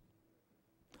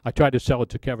 I tried to sell it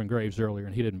to Kevin Graves earlier,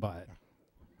 and he didn't buy it.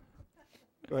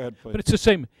 Go ahead, please. But it's the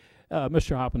same,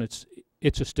 Mr. Hoppen,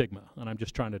 it's a stigma, and I'm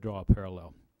just trying to draw a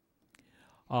parallel.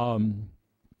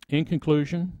 In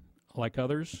conclusion, like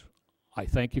others, I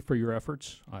thank you for your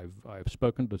efforts. I've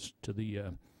spoken to the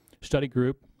study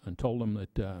group and told them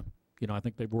that I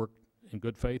think they've worked in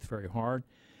good faith very hard.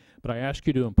 But I ask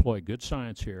you to employ good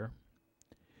science here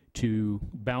to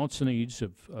balance the needs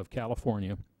of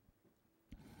California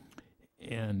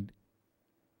and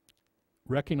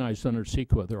recognize under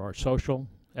CEQA there are social,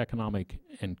 economic,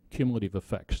 and cumulative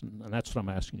effects, and that's what I'm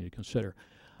asking you to consider.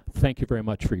 Thank you very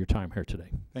much for your time here today.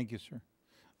 Thank you, sir.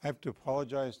 I have to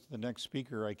apologize to the next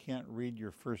speaker. I can't read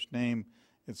your first name.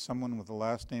 It's someone with the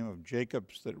last name of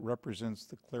Jacobs that represents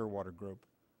the Clearwater Group.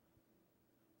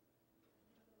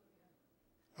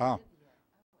 Ah.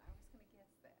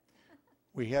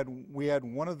 We had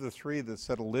one of the three that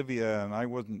said Olivia, and I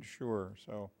wasn't sure,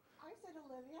 so. I said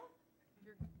Olivia.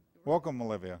 Welcome,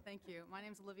 Olivia. Thank you. My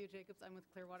name's Olivia Jacobs. I'm with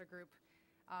Clearwater Group.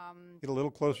 Get a little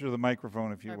closer to the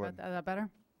microphone if you Sorry would. about that. Is that better?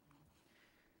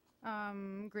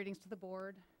 Greetings to the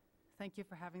board. Thank you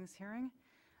for having this hearing.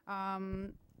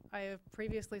 I have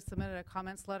previously submitted a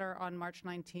comments letter on March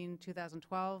 19,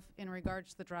 2012 in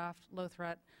regards to the draft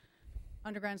low-threat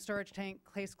underground storage tank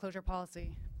case closure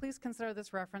policy. Please consider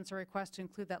this reference a request to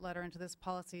include that letter into this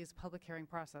policy's public hearing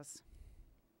process.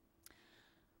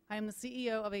 I am the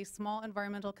CEO of a small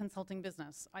environmental consulting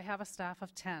business. I have a staff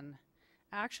of 10.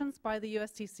 Actions by the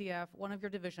USTCF, one of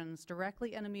your divisions,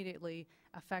 directly and immediately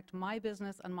affect my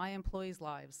business and my employees'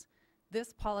 lives.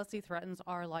 This policy threatens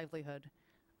our livelihood.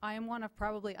 I am one of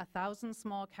probably 1,000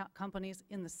 small companies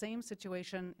in the same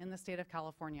situation in the state of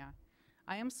California.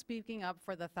 I am speaking up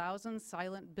for the 1,000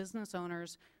 silent business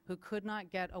owners who could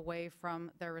not get away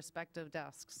from their respective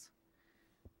desks.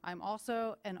 I'm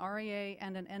also an REA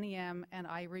and an NEM, and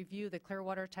I review the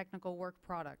Clearwater Technical Work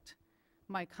product.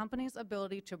 My company's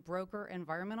ability to broker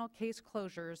environmental case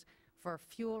closures for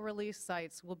fuel release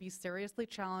sites will be seriously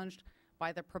challenged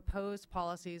by the proposed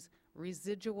policy's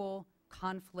residual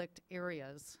conflict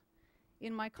areas.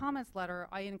 In my comments letter,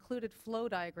 I included flow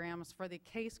diagrams for the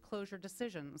case closure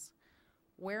decisions,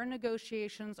 where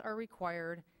negotiations are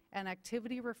required and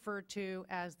activity referred to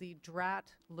as the DRAT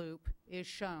loop is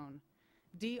shown.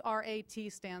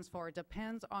 DRAT stands for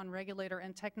Depends on Regulator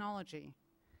and Technology.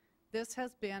 This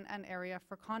has been an area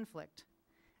for conflict,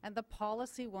 and the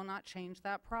policy will not change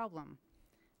that problem.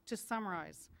 To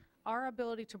summarize, our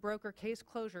ability to broker case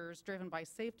closures driven by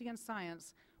safety and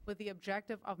science with the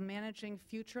objective of managing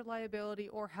future liability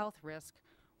or health risk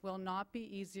will not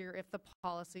be easier if the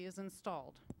policy is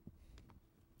installed.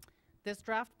 This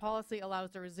draft policy allows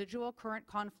the residual current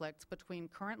conflicts between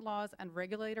current laws and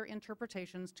regulator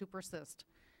interpretations to persist.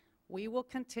 We will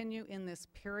continue in this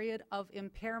period of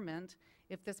impairment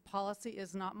if this policy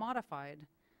is not modified.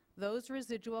 Those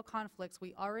residual conflicts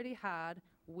we already had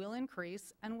will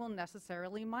increase and will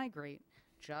necessarily migrate,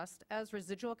 just as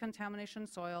residual contamination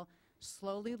soil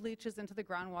slowly leaches into the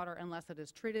groundwater unless it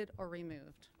is treated or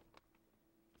removed.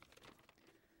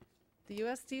 The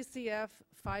USTCF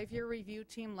 5-year review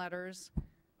team letters,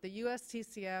 the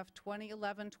USTCF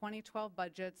 2011-2012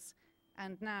 budgets,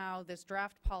 and now this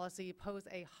draft policy pose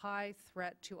a high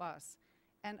threat to us,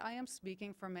 and I am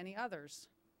speaking for many others.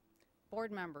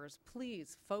 Board members,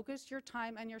 please focus your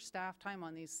time and your staff time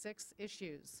on these 6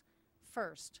 issues.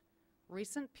 First,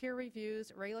 recent peer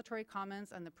reviews, regulatory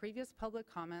comments, and the previous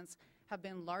public comments have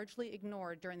been largely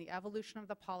ignored during the evolution of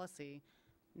the policy,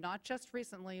 not just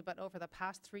recently, but over the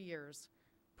past 3 years.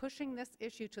 Pushing this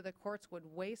issue to the courts would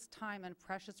waste time and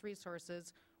precious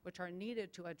resources which are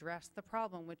needed to address the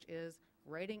problem, which is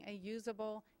writing a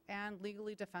usable and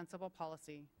legally defensible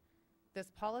policy.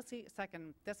 This policy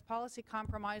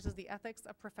compromises the ethics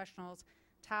of professionals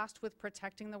tasked with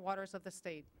protecting the waters of the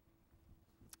state.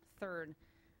 Third,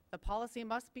 the policy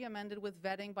must be amended with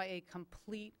vetting by a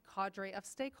complete cadre of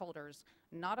stakeholders,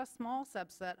 not a small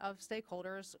subset of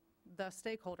stakeholders, the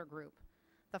stakeholder group.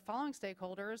 The following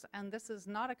stakeholders, and this is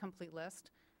not a complete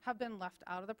list, have been left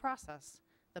out of the process: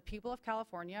 the people of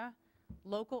California,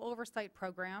 local oversight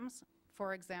programs,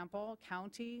 for example,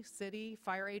 county, city,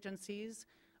 fire agencies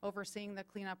overseeing the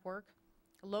cleanup work,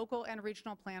 local and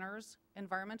regional planners,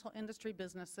 environmental industry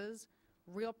businesses,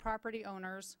 real property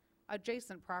owners,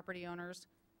 adjacent property owners,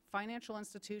 financial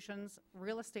institutions,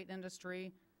 real estate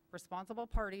industry, responsible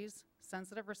parties,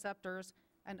 sensitive receptors,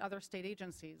 and other state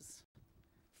agencies.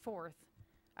 Fourth,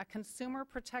 a consumer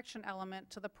protection element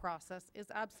to the process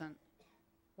is absent.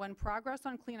 When progress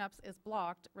on cleanups is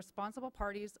blocked, responsible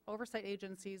parties, oversight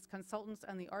agencies, consultants,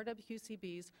 and the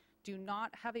RWCBs do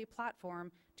not have a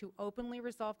platform to openly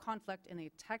resolve conflict in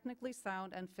a technically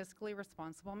sound and fiscally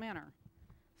responsible manner.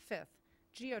 Fifth,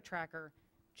 GeoTracker.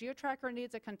 GeoTracker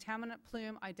needs a contaminant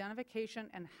plume identification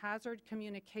and hazard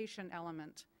communication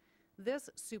element. This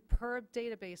superb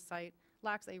database site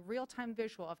lacks a real-time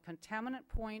visual of contaminant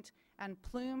point and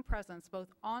plume presence both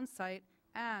on-site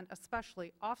and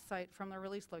especially off-site from the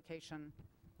release location.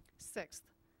 Sixth,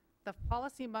 the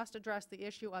policy must address the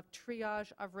issue of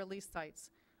triage of release sites,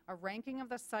 a ranking of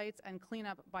the sites and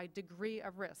cleanup by degree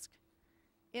of risk.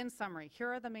 In summary,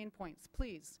 here are the main points.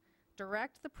 Please,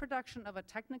 direct the production of a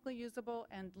technically usable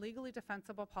and legally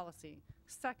defensible policy.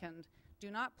 Second,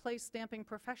 do not place stamping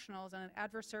professionals in an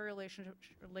adversarial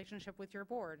relationship with your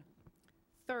board.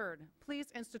 Third, please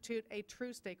institute a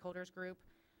true stakeholders group.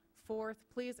 Fourth,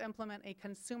 please implement a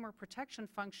consumer protection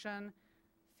function.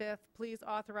 Fifth, please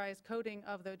authorize coding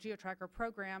of the GeoTracker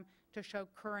program to show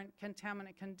current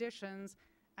contaminant conditions.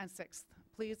 And sixth,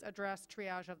 please address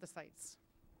triage of the sites.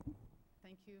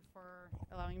 Thank you for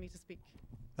allowing me to speak.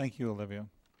 Thank you, Olivia.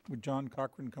 Would John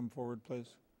Cochran come forward, please?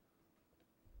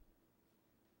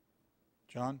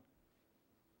 John?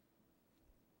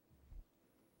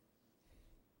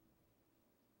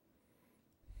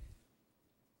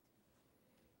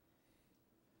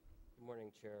 Good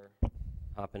morning, Chair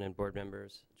Hoppen and board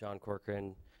members. John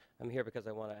Corcoran. I'm here because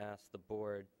I want to ask the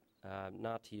board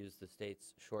not to use the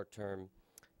state's short-term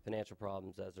financial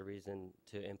problems as a reason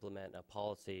to implement a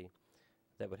policy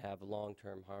that would have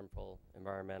long-term harmful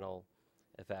environmental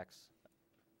effects.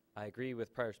 I agree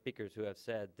with prior speakers who have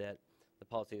said that the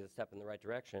policy is a step in the right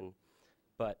direction,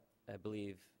 but I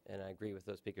believe, and I agree with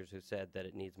those speakers who said that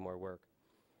it needs more work.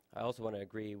 I also want to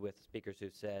agree with speakers who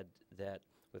said that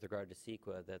with regard to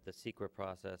CEQA, that the CEQA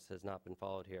process has not been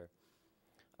followed here.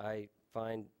 I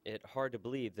find it hard to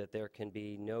believe that there can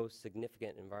be no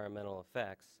significant environmental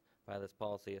effects by this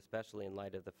policy, especially in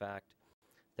light of the fact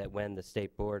that when the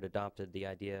state board adopted the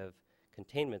idea of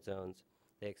containment zones,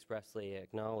 they expressly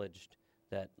acknowledged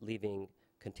that leaving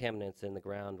contaminants in the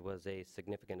ground was a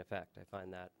significant effect. I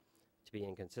find that to be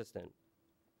inconsistent.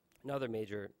 Another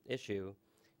major issue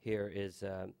here is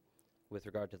with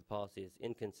regard to the policy is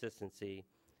inconsistency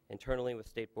internally with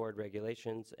state board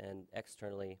regulations and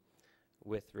externally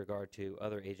with regard to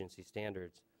other agency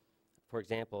standards. For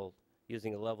example,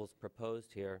 using the levels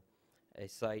proposed here, a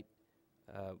site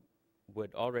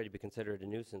would already be considered a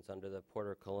nuisance under the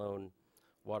Porter-Cologne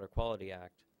Water Quality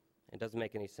Act. It doesn't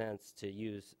make any sense to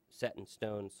use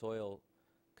set-in-stone soil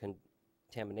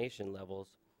contamination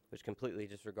levels, which completely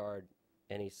disregard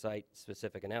any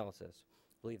site-specific analysis.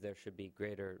 I believe there should be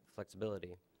greater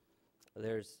flexibility.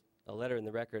 There's a letter in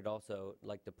the record also I'd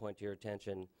like to point to your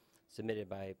attention submitted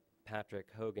by Patrick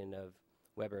Hogan of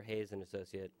Weber Hayes and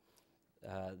Associate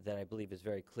that I believe is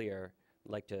very clear.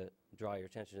 I'd like to draw your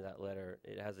attention to that letter.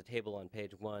 It has a table on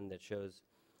page 1 that shows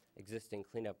existing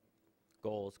cleanup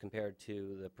goals compared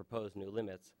to the proposed new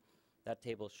limits. That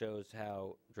table shows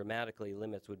how dramatically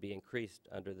limits would be increased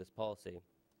under this policy.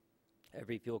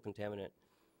 Every fuel contaminant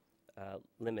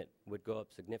limit would go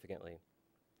up significantly.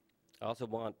 I also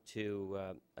want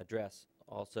to address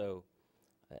also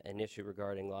an issue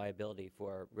regarding liability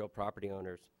for real property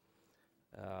owners.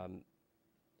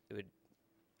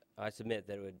 I submit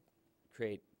that it would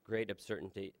create great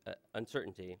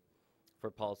uncertainty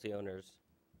for policy owners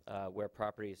where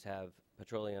properties have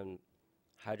petroleum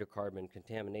hydrocarbon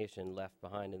contamination left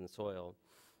behind in the soil,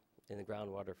 in the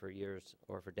groundwater for years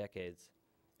or for decades.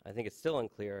 I think it's still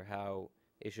unclear how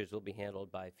issues will be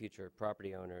handled by future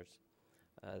property owners.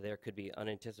 There could be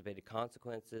unanticipated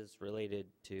consequences related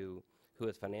to who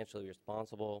is financially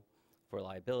responsible for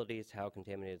liabilities, how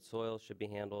contaminated soil should be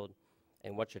handled,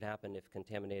 and what should happen if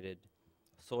contaminated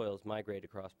soils migrate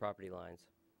across property lines.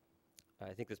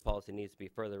 I think this policy needs to be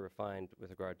further refined with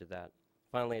regard to that.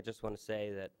 Finally, I just want to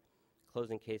say that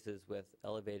closing cases with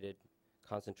elevated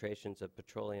concentrations of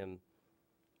petroleum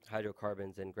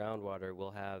hydrocarbons in groundwater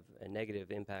will have a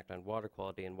negative impact on water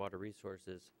quality and water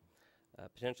resources,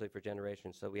 potentially for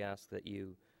generations. So we ask that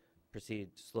you proceed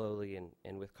slowly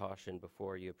and with caution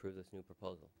before you approve this new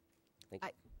proposal. Thank you.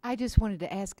 I just wanted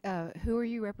to ask, who are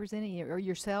you representing, or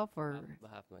yourself, or? On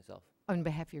behalf of myself. On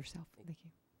behalf of yourself, thank you.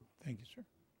 Thank you, sir.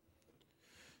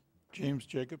 James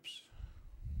Jacobs.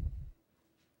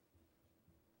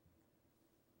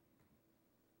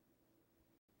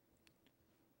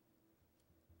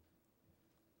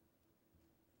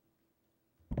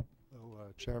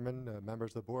 Chairman,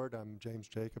 members of the board, I'm James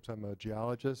Jacobs. I'm a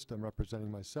geologist. I'm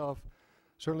representing myself.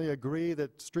 Certainly agree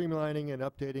that streamlining and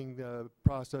updating the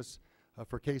process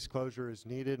for case closure is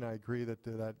needed, and I agree that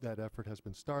that effort has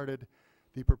been started.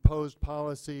 The proposed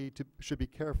policy should be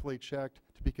carefully checked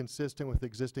to be consistent with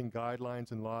existing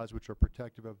guidelines and laws which are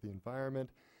protective of the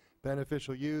environment.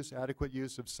 Beneficial use, adequate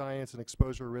use of science, and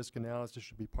exposure risk analysis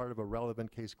should be part of a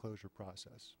relevant case closure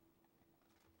process.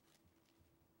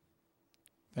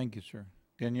 Thank you, sir.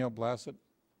 Danielle Blassett.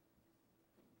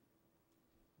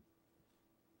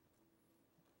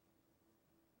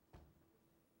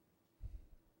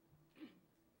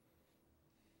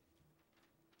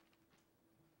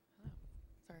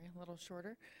 Sorry, a little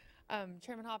shorter.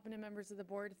 Chairman Hoffman and members of the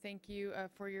board, thank you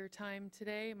for your time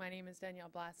today. My name is Danielle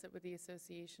Blassett with the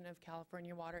Association of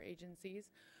California Water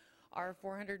Agencies. Our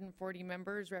 440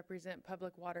 members represent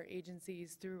public water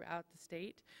agencies throughout the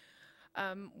state.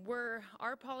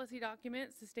 Our policy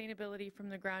document, Sustainability from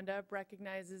the Ground Up,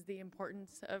 recognizes the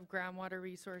importance of groundwater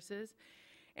resources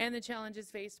and the challenges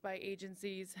faced by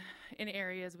agencies in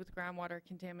areas with groundwater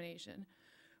contamination.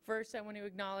 First, I want to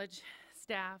acknowledge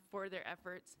staff for their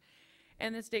efforts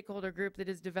and the stakeholder group that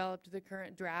has developed the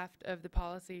current draft of the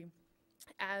policy.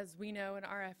 As we know in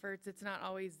our efforts, it's not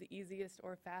always the easiest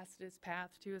or fastest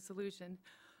path to a solution.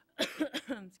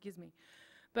 Excuse me.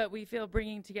 But we feel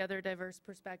bringing together diverse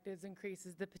perspectives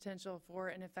increases the potential for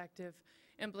an effective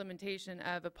implementation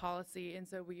of a policy, and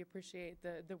so we appreciate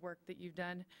the work that you've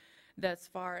done thus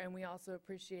far, and we also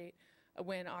appreciate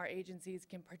when our agencies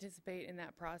can participate in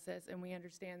that process, and we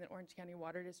understand that Orange County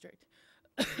Water District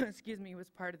excuse me, was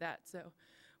part of that, so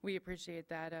we appreciate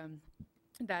that,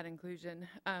 that inclusion,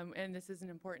 and this is an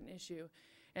important issue,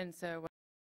 and so